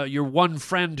have your one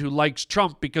friend who likes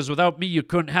Trump, because without me, you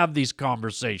couldn't have these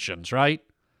conversations, right?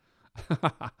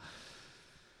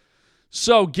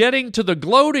 So getting to the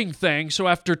gloating thing, so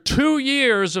after 2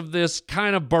 years of this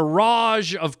kind of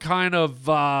barrage of kind of,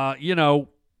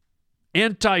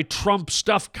 anti-Trump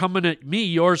stuff coming at me,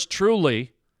 yours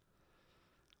truly,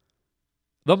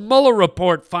 the Mueller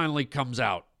report finally comes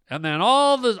out. And then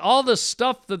all the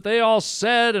stuff that they all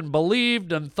said and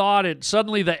believed and thought,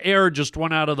 suddenly the air just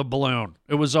went out of the balloon.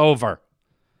 It was over.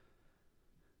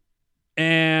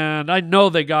 And I know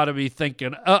they got to be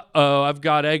thinking, uh-oh, I've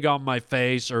got egg on my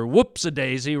face, or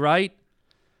whoops-a-daisy, right?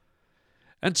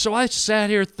 And so I sat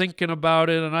here thinking about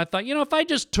it, and I thought, if I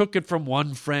just took it from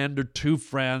one friend or two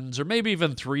friends or maybe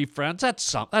even three friends,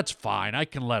 that's fine. I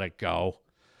can let it go.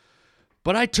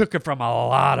 But I took it from a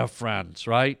lot of friends,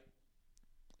 right?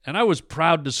 And I was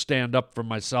proud to stand up for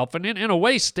myself and in a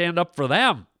way stand up for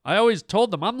them. I always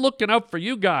told them, I'm looking out for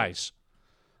you guys.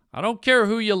 I don't care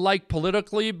who you like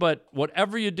politically, but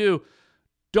whatever you do,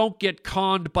 don't get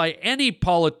conned by any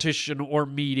politician or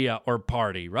media or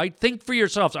party, right? Think for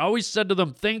yourselves. I always said to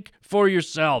them, think for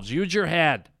yourselves. Use your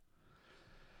head.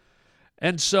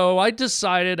 And so I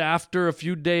decided after a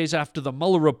few days after the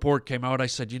Mueller report came out, I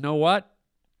said, you know what?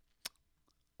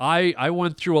 I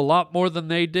went through a lot more than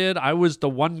they did. I was the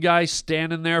one guy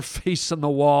standing there facing the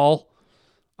wall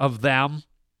of them.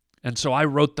 And so I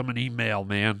wrote them an email,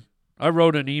 man. I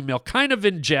wrote an email, kind of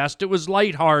in jest. It was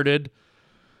lighthearted.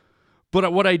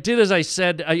 But what I did is I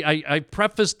said, I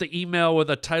prefaced the email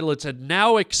with a title. It said,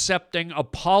 now accepting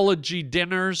apology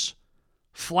dinners,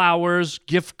 flowers,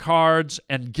 gift cards,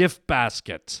 and gift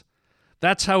baskets.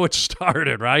 That's how it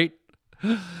started, right?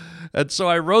 And so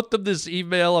I wrote them this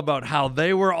email about how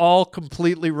they were all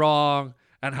completely wrong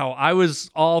and how I was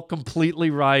all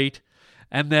completely right,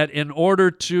 and that in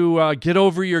order to get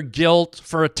over your guilt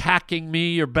for attacking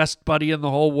me, your best buddy in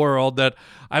the whole world, that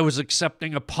I was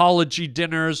accepting apology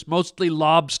dinners, mostly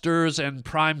lobsters and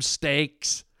prime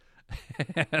steaks.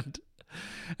 and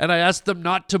I asked them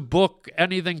not to book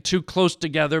anything too close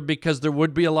together because there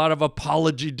would be a lot of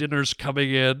apology dinners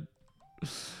coming in.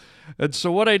 And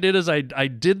so what I did is I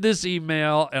did this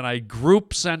email and I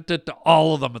group sent it to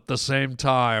all of them at the same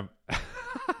time.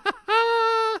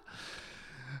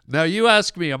 Now you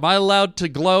ask me, am I allowed to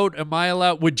gloat?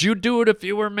 Would you do it if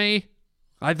you were me?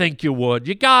 I think you would.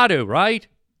 You got to, right?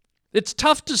 It's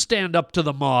tough to stand up to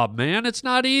the mob, man. It's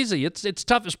not easy. It's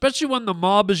tough, especially when the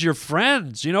mob is your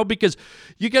friends, because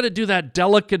you got to do that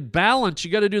delicate balance.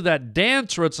 You got to do that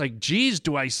dance where it's like, geez,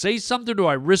 do I say something? Do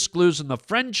I risk losing the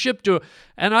friendship?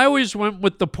 And I always went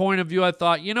with the point of view, I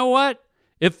thought, you know what?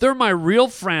 If they're my real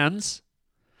friends,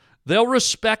 they'll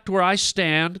respect where I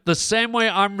stand the same way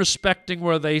I'm respecting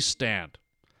where they stand.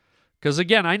 Because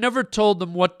again, I never told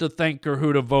them what to think or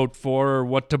who to vote for or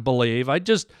what to believe. I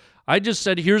just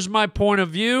said, here's my point of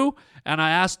view, and I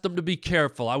asked them to be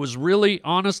careful. I was really,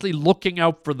 honestly looking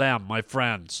out for them, my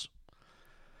friends.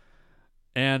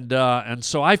 And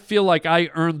so I feel like I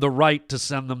earned the right to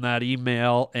send them that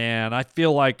email, and I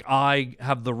feel like I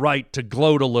have the right to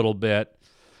gloat a little bit.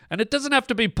 And it doesn't have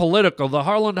to be political. The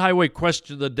Harland Highway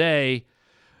question of the day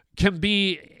can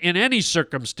be in any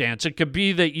circumstance. It could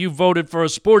be that you voted for a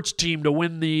sports team to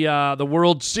win the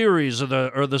World Series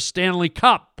or the Stanley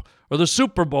Cup or the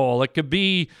Super Bowl. It could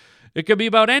be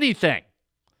about anything.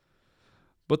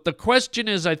 But the question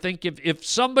is, I think if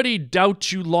somebody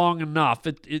doubts you long enough,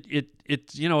 if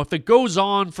it goes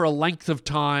on for a length of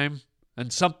time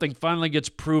and something finally gets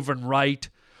proven right,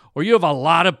 or you have a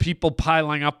lot of people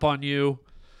piling up on you,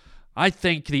 I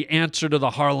think the answer to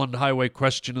the Harland Highway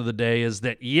question of the day is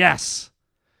that yes,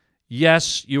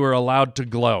 you are allowed to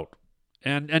gloat.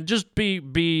 And just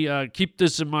keep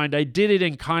this in mind. I did it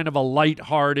in kind of a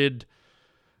lighthearted,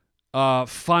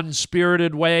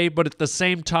 fun-spirited way, but at the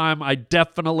same time, I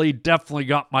definitely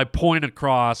got my point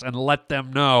across and let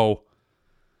them know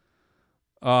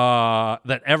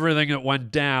that everything that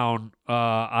went down,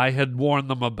 I had warned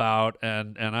them about,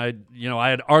 and I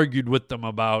had argued with them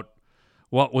about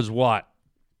what was what.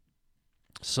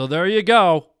 So there you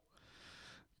go.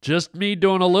 Just me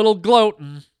doing a little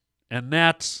gloating, and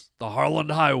that's the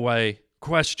Harland Highway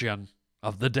question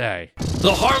of the day.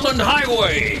 The Harland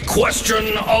Highway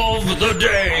question of the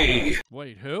day.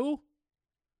 Wait, who?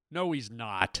 No, he's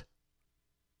not.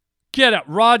 Get it,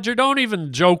 Roger. Don't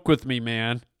even joke with me,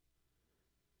 man.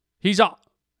 He's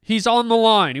on the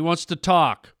line. He wants to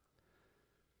talk.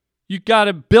 You got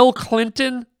it, Bill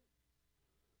Clinton,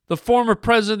 the former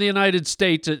president of the United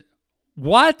States.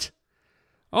 What?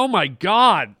 Oh my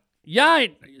God. Yeah,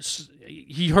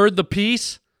 he heard the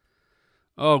piece.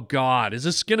 Oh God, is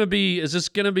this gonna be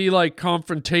like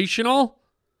confrontational?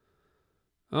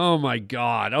 Oh my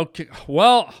God. Okay.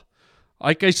 Well,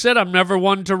 like I said, I'm never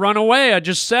one to run away. I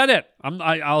just said it.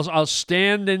 I'll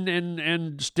stand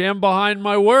and stand behind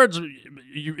my words.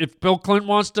 If Bill Clinton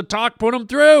wants to talk, put him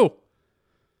through.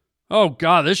 Oh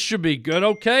God, this should be good.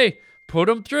 Okay, put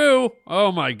him through.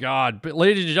 Oh my God, but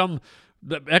ladies and gentlemen,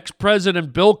 the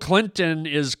ex-president Bill Clinton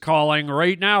is calling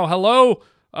right now. Hello,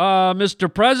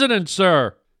 Mr. President,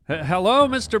 sir. Hello,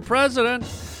 Mr. President.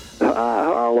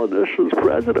 Harlan, this is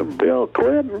President Bill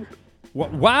Clinton.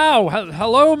 Wow.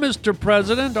 Hello, Mr.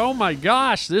 President. Oh, my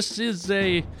gosh. This is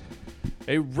a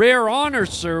rare honor,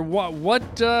 sir.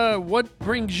 What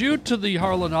brings you to the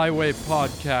Harland Highway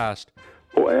podcast?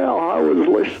 Well, I was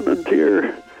listening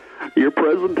to your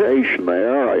presentation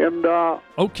there, and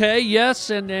okay, yes,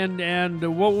 and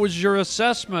what was your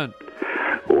assessment?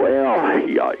 Well,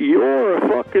 you're a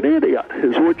fucking idiot,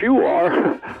 is what you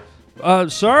are.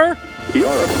 Sir?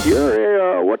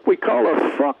 You're a what we call a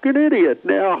fucking idiot.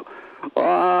 Now,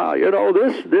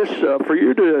 this for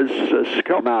you to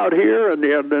come out here and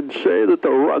say that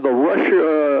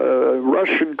the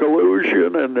Russian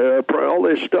collusion and all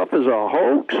this stuff is a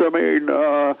hoax. I mean,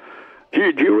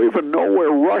 do you even know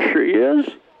where Russia is?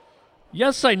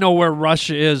 Yes, I know where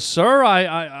Russia is, sir.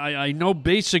 I know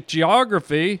basic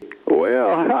geography.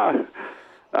 Well,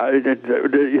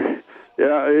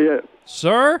 yeah.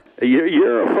 Sir?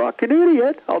 You're a fucking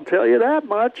idiot, I'll tell you that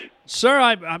much. Sir,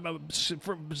 you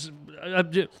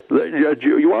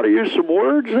want to use some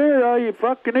words there, you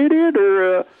fucking idiot,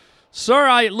 or...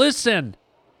 Sir, listen.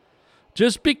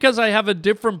 Just because I have a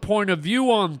different point of view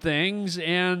on things,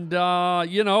 and, if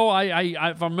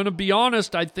I'm going to be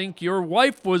honest, I think your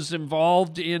wife was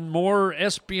involved in more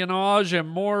espionage and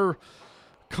more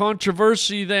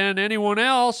controversy than anyone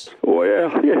else.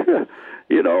 Well, yeah.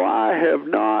 I have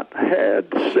not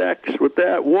had sex with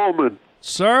that woman.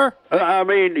 Sir? I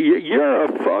mean, you're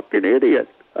a fucking idiot.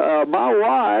 My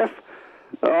wife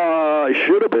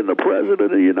should have been the president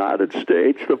of the United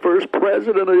States, the first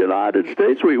president of the United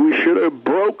States. We should have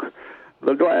broke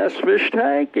the glass fish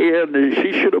tank, and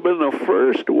she should have been the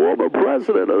first woman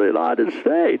president of the United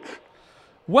States.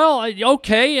 Well,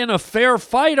 okay, in a fair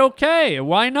fight, okay.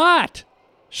 Why not?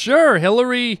 Sure,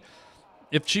 Hillary...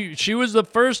 If she was the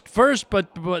first, but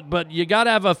you got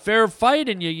to have a fair fight,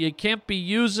 and you can't be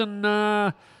using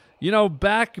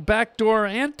backdoor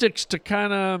antics to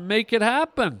kind of make it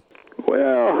happen.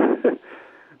 Well,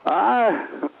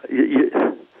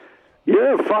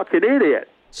 you're a fucking idiot,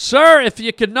 sir. If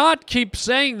you could not keep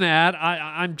saying that,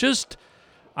 I'm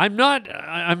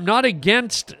not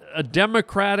against a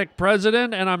Democratic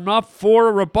president, and I'm not for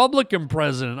a Republican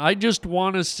president. I just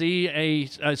want to see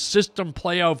a system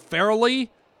play out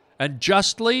fairly and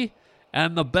justly,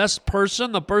 and the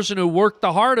person who worked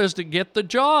the hardest to get the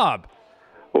job.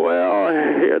 Well,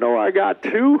 I got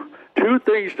two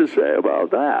things to say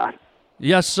about that.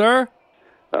 Yes, sir?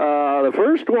 The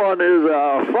first one is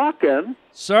fucking.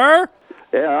 Sir?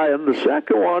 Yeah, and the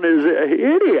second one is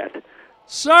idiot.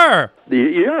 Sir!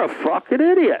 You're a fucking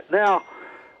idiot. Now,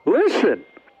 listen,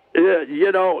 I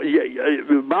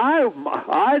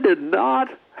did not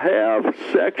have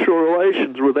sexual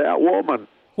relations with that woman.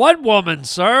 What woman,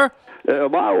 sir?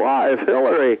 My wife,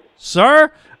 Hillary.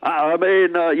 Sir? I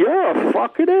mean, you're a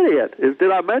fucking idiot.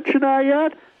 Did I mention that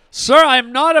yet? Sir,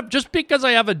 I'm not just because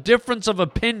I have a difference of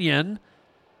opinion.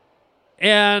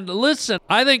 And listen,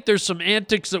 I think there's some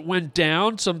antics that went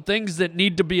down, some things that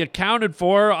need to be accounted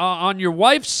for on your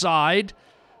wife's side.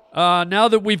 Now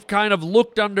that we've kind of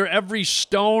looked under every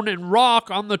stone and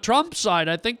rock on the Trump side,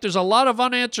 I think there's a lot of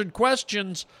unanswered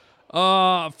questions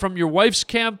from your wife's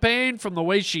campaign, from the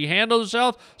way she handled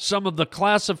herself, some of the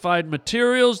classified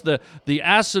materials, the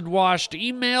acid-washed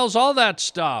emails, all that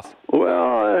stuff.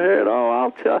 Well,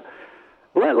 I'll tell.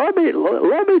 Let me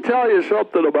tell you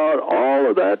something about all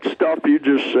of that stuff you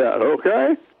just said,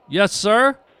 okay? Yes,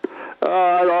 sir.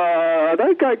 I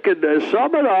think I can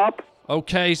sum it up.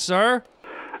 Okay, sir.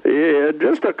 In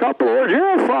just a couple of words,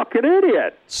 you're a fucking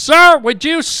idiot. Sir, would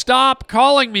you stop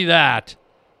calling me that?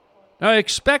 I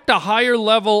expect a higher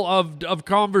level of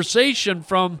conversation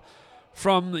from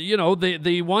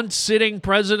the one sitting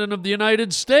president of the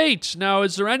United States. Now,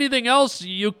 is there anything else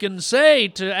you can say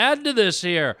to add to this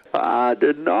here? I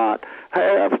did not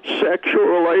have sexual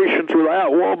relations with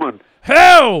that woman.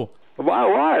 Who? My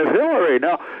wife, Hillary.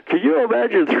 Now, can you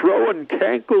imagine throwing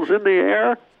cankles in the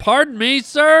air? Pardon me,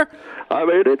 sir? I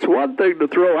mean, it's one thing to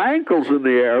throw ankles in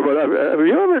the air, but have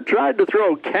you ever tried to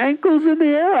throw cankles in the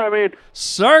air? I mean...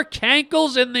 Sir,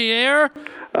 cankles in the air?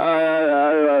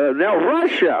 Now,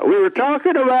 Russia. We were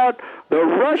talking about the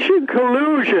Russian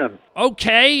collusion.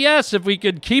 Okay, yes, if we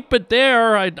could keep it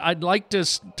there, I'd like to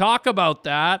talk about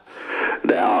that.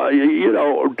 Now,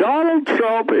 Donald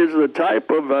Trump is the type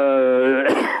of...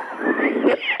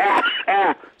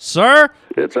 Sir?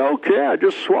 It's okay, I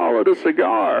just swallowed a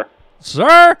cigar.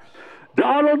 Sir?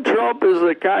 Donald Trump is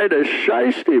the kind of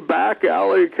shiesty back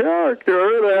alley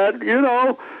character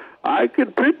that, I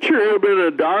can picture him in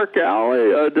a dark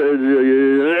alley.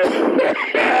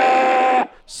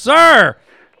 Sir!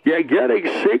 Yeah, getting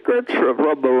secrets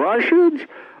from the Russians,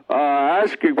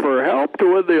 asking for help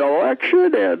to win the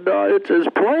election, and it's as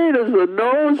plain as the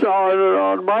nose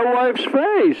on my wife's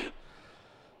face.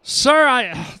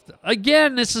 Sir,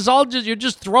 again, this is all you're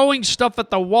just throwing stuff at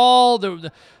the wall.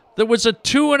 There was a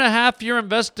 2.5-year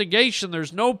investigation.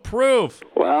 There's no proof.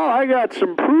 Well, I got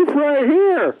some proof right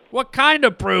here. What kind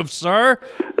of proof, sir?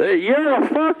 You're a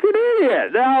fucking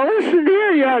idiot. Now, listen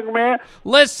here, young man.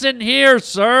 Listen here,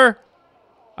 sir.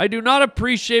 I do not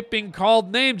appreciate being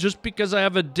called names just because I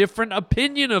have a different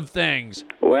opinion of things.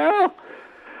 Well,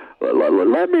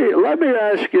 let me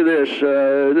ask you this.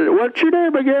 What's your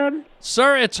name again?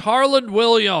 Sir, it's Harland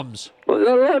Williams.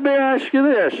 Let me ask you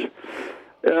this.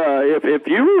 If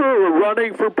you were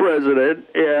running for president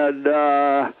and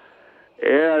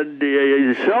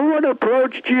someone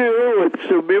approached you with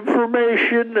some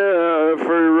information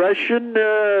for Russian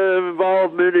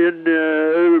involvement in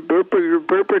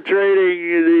perpetrating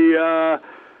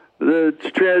the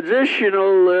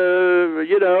transitional,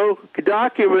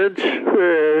 documents for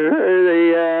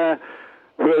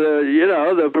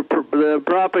the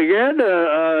propaganda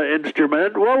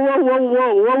instrument,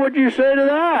 what would you say to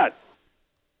that?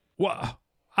 Well,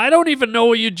 I don't even know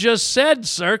what you just said,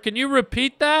 sir. Can you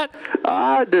repeat that?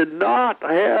 I did not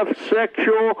have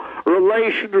sexual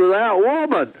relations with that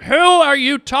woman. Who are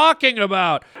you talking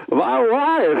about? My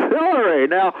wife, Hillary.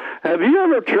 Now, have you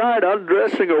ever tried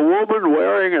undressing a woman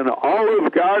wearing an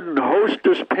Olive Garden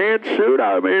hostess pantsuit?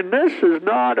 I mean, this is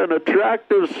not an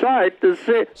attractive sight to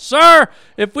see. Sir,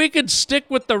 if we could stick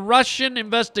with the Russian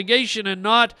investigation and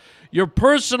not your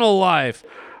personal life.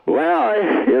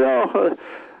 Well,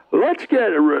 let's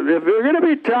if we're going to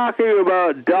be talking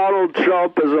about Donald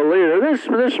Trump as a leader, this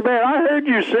man, I heard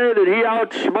you say that he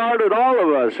outsmarted all of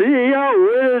us. He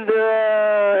outwitted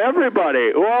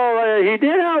everybody. Well, he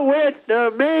did outwit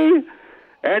me,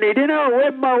 and he did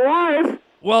outwit my wife.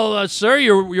 Well, sir,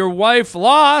 your wife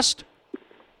lost.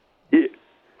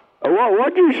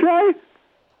 What'd you say?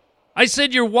 I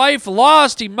said your wife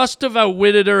lost. He must have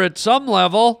outwitted her at some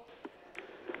level.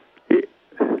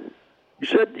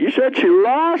 You said she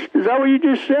lost? Is that what you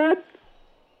just said?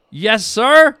 Yes,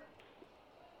 sir.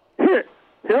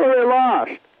 Hillary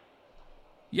lost.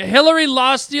 Yeah, Hillary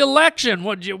lost the election.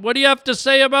 What do you have to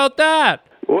say about that?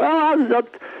 Well,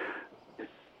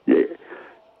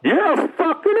 you're a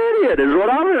fucking idiot is what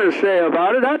I'm going to say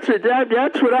about it.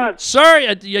 That's what I...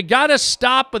 Sir, you got to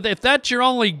stop with if that's your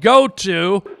only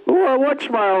go-to. Well, what's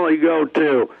my only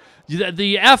go-to?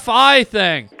 The FI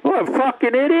thing. What, a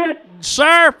fucking idiot?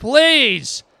 Sir,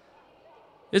 please.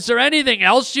 Is there anything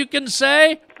else you can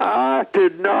say? I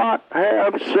did not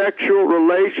have sexual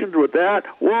relations with that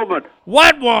woman.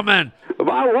 What woman?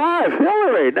 My wife,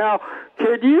 Hillary. Now,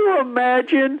 can you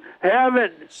imagine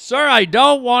having... Sir, I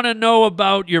don't want to know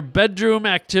about your bedroom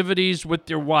activities with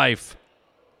your wife.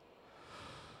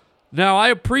 Now, I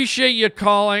appreciate you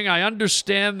calling. I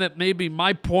understand that maybe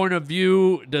my point of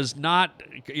view does not,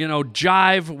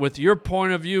 jive with your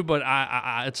point of view, but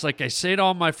it's like I say to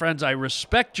all my friends, I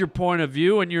respect your point of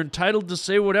view, and you're entitled to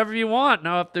say whatever you want.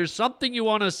 Now, if there's something you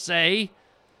want to say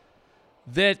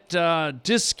that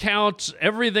discounts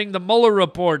everything the Mueller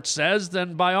report says,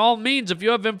 then by all means, if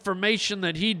you have information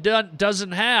that he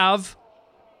doesn't have,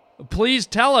 please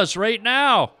tell us right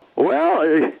now.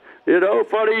 Well...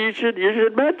 funny you should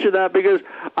mention that because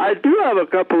I do have a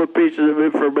couple of pieces of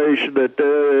information that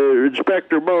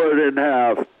Inspector Mueller didn't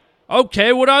have.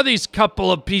 Okay, what are these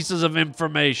couple of pieces of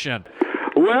information?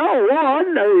 Well,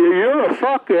 one, you're a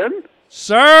fucking...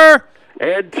 Sir?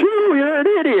 And two, you're an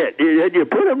idiot. And you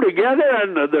put them together,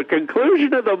 and the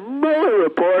conclusion of the Mueller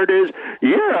report is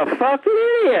you're a fucking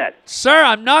idiot. Sir,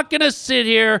 I'm not going to sit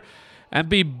here and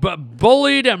be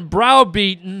bullied and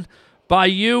browbeaten by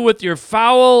you with your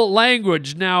foul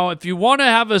language. Now, if you want to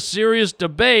have a serious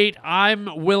debate,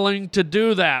 I'm willing to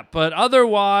do that. But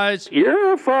otherwise...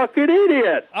 You're a fucking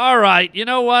idiot. All right. You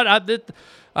know what?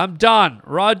 I'm done.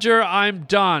 Roger, I'm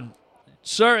done.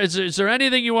 Sir, is there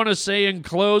anything you want to say in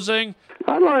closing?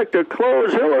 I'd like to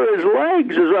close Hillary's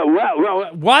legs.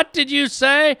 What did you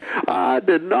say? I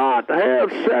did not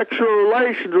have sexual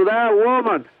relations with that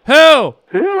woman. Who?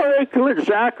 Hillary Clinton.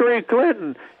 Zachary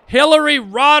Clinton. Hillary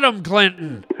Rodham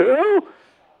Clinton. Who?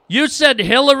 You said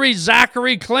Hillary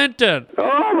Zachary Clinton.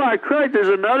 Oh, my Christ, there's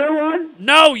another one?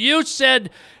 No, you said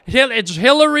it's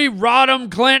Hillary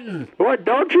Rodham Clinton. What,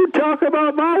 don't you talk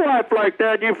about my wife like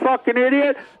that, you fucking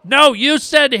idiot? No, you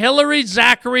said Hillary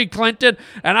Zachary Clinton,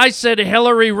 and I said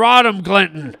Hillary Rodham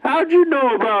Clinton. How'd you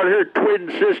know about her twin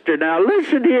sister? Now,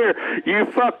 listen here, you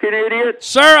fucking idiot.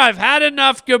 Sir, I've had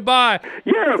enough. Goodbye.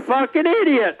 You're a fucking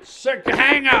idiot. Sir,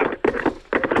 hang up.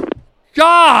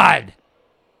 God!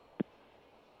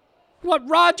 What,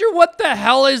 Roger? What the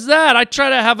hell is that?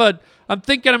 I'm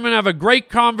thinking I'm going to have a great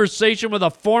conversation with a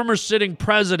former sitting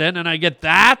president, and I get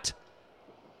that?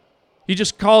 He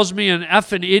just calls me an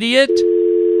effing idiot?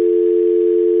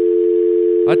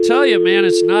 I tell you, man,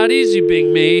 it's not easy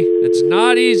being me. It's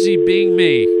not easy being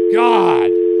me.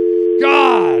 God!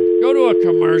 Go to a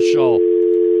commercial.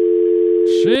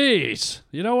 Jeez.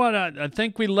 You know what? I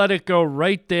think we let it go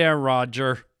right there,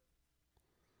 Roger.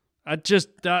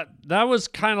 That was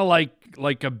kind of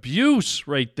like abuse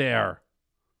right there.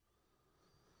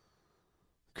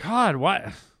 God,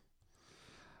 why?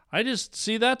 I just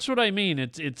see that's what I mean.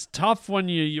 It's tough when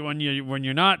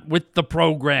you're not with the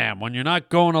program, when you're not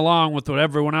going along with what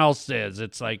everyone else is.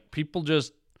 It's like people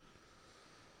just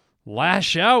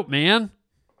lash out, man.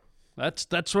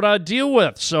 That's what I deal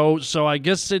with. So I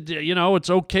guess it's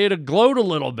okay to gloat a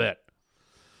little bit.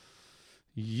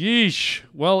 Yeesh.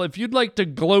 Well, if you'd like to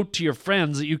gloat to your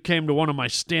friends that you came to one of my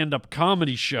stand-up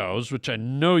comedy shows, which I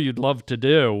know you'd love to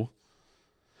do,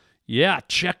 yeah,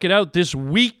 check it out this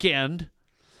weekend.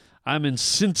 I'm in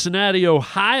Cincinnati,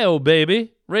 Ohio,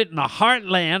 baby. Right in the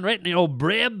heartland, right in the old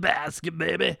breadbasket,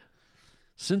 baby.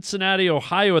 Cincinnati,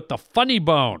 Ohio at the Funny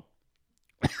Bone.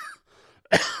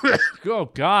 Oh,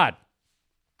 God.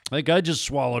 I think I just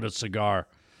swallowed a cigar.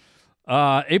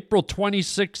 April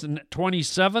 26th and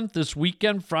 27th, this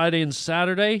weekend, Friday and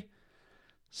Saturday,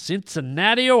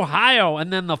 Cincinnati, Ohio.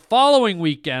 And then the following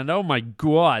weekend, oh my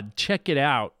God, check it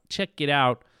out.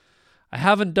 I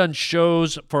haven't done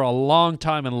shows for a long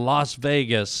time in Las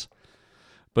Vegas,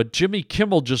 but Jimmy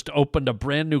Kimmel just opened a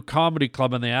brand new comedy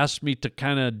club, and they asked me to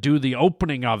kind of do the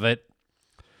opening of it.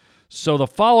 So the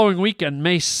following weekend,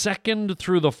 May 2nd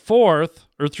through the 4th,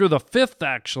 or through the 5th,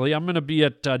 actually, I'm going to be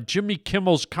at Jimmy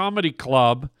Kimmel's Comedy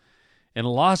Club in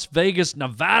Las Vegas,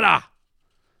 Nevada.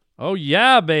 Oh,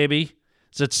 yeah, baby.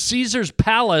 It's at Caesar's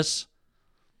Palace.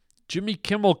 Jimmy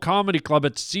Kimmel Comedy Club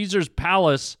at Caesar's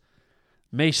Palace,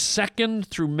 May 2nd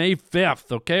through May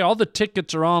 5th, okay? All the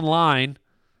tickets are online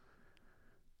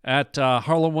at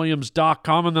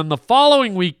harlanwilliams.com. And then the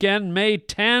following weekend, May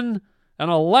 10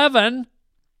 and 11...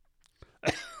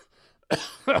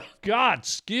 God,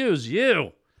 excuse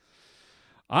you.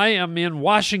 I am in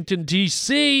Washington,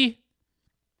 D.C.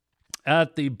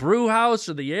 at the Brew House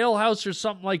or the Ale House or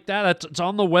something like that. It's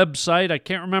on the website. I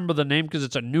can't remember the name because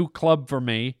it's a new club for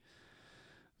me.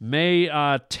 May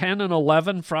 10 and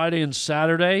 11, Friday and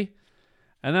Saturday.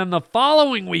 And then the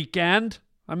following weekend,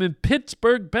 I'm in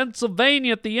Pittsburgh,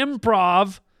 Pennsylvania at the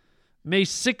Improv, May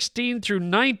 16 through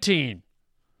 19.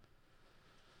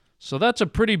 So that's a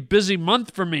pretty busy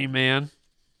month for me, man.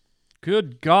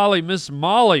 Good golly, Miss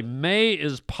Molly, May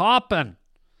is popping.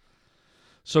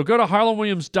 So go to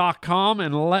harlanwilliams.com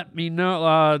and let me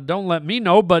know. Don't let me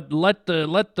know, but let the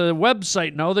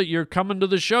website know that you're coming to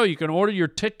the show. You can order your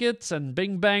tickets and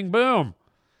bing, bang, boom.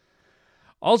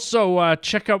 Also,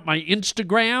 check out my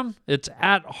Instagram. It's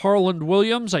at Harland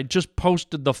Williams. I just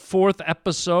posted the 4th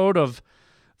episode of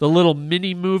the little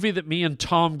mini movie that me and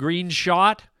Tom Green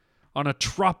shot on a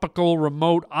tropical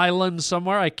remote island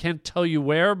somewhere. I can't tell you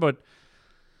where, but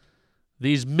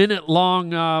these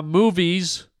minute-long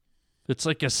movies, it's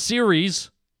like a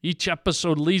series. Each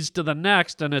episode leads to the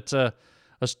next, and it's a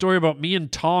story about me and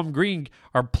Tom Green.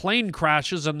 Our plane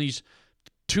crashes, and these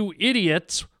two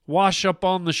idiots wash up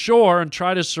on the shore and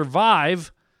try to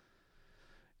survive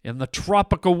in the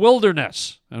tropical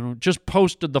wilderness. And we just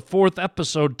posted the 4th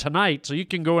episode tonight, so you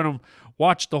can go in and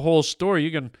watch the whole story.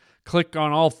 You can click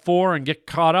on all 4 and get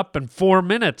caught up in 4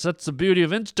 minutes. That's the beauty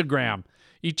of Instagram.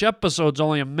 Each episode's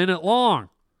only a minute long.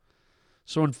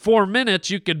 So in 4 minutes,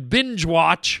 you could binge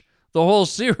watch the whole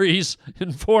series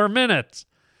in 4 minutes.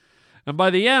 And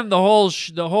by the end, the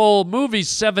whole movie's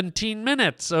 17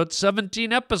 minutes. So it's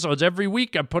 17 episodes. Every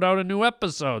week I put out a new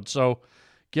episode. So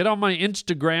get on my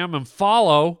Instagram and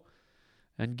follow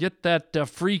and get that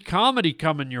free comedy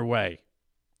coming your way.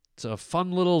 It's a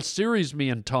fun little series me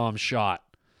and Tom shot.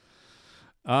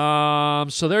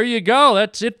 So there you go.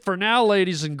 That's it for now,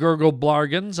 ladies and gurgle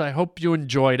blargans. I hope you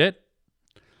enjoyed it.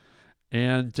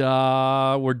 And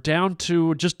we're down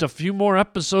to just a few more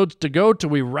episodes to go till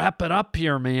we wrap it up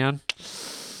here, man.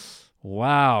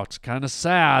 Wow, it's kind of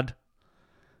sad.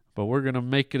 But we're going to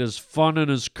make it as fun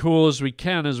and as cool as we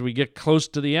can as we get close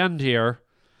to the end here.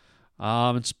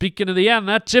 And speaking of the end,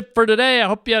 that's it for today. I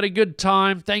hope you had a good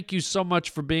time. Thank you so much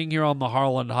for being here on the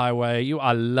Harland Highway. You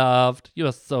are loved. You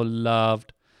are so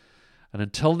loved. And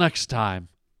until next time,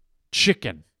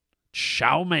 chicken.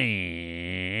 Chow mein,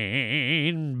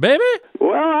 baby.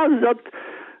 Well,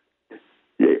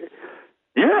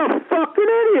 you're a fucking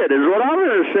idiot is what I'm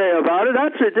going to say about it.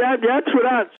 That's what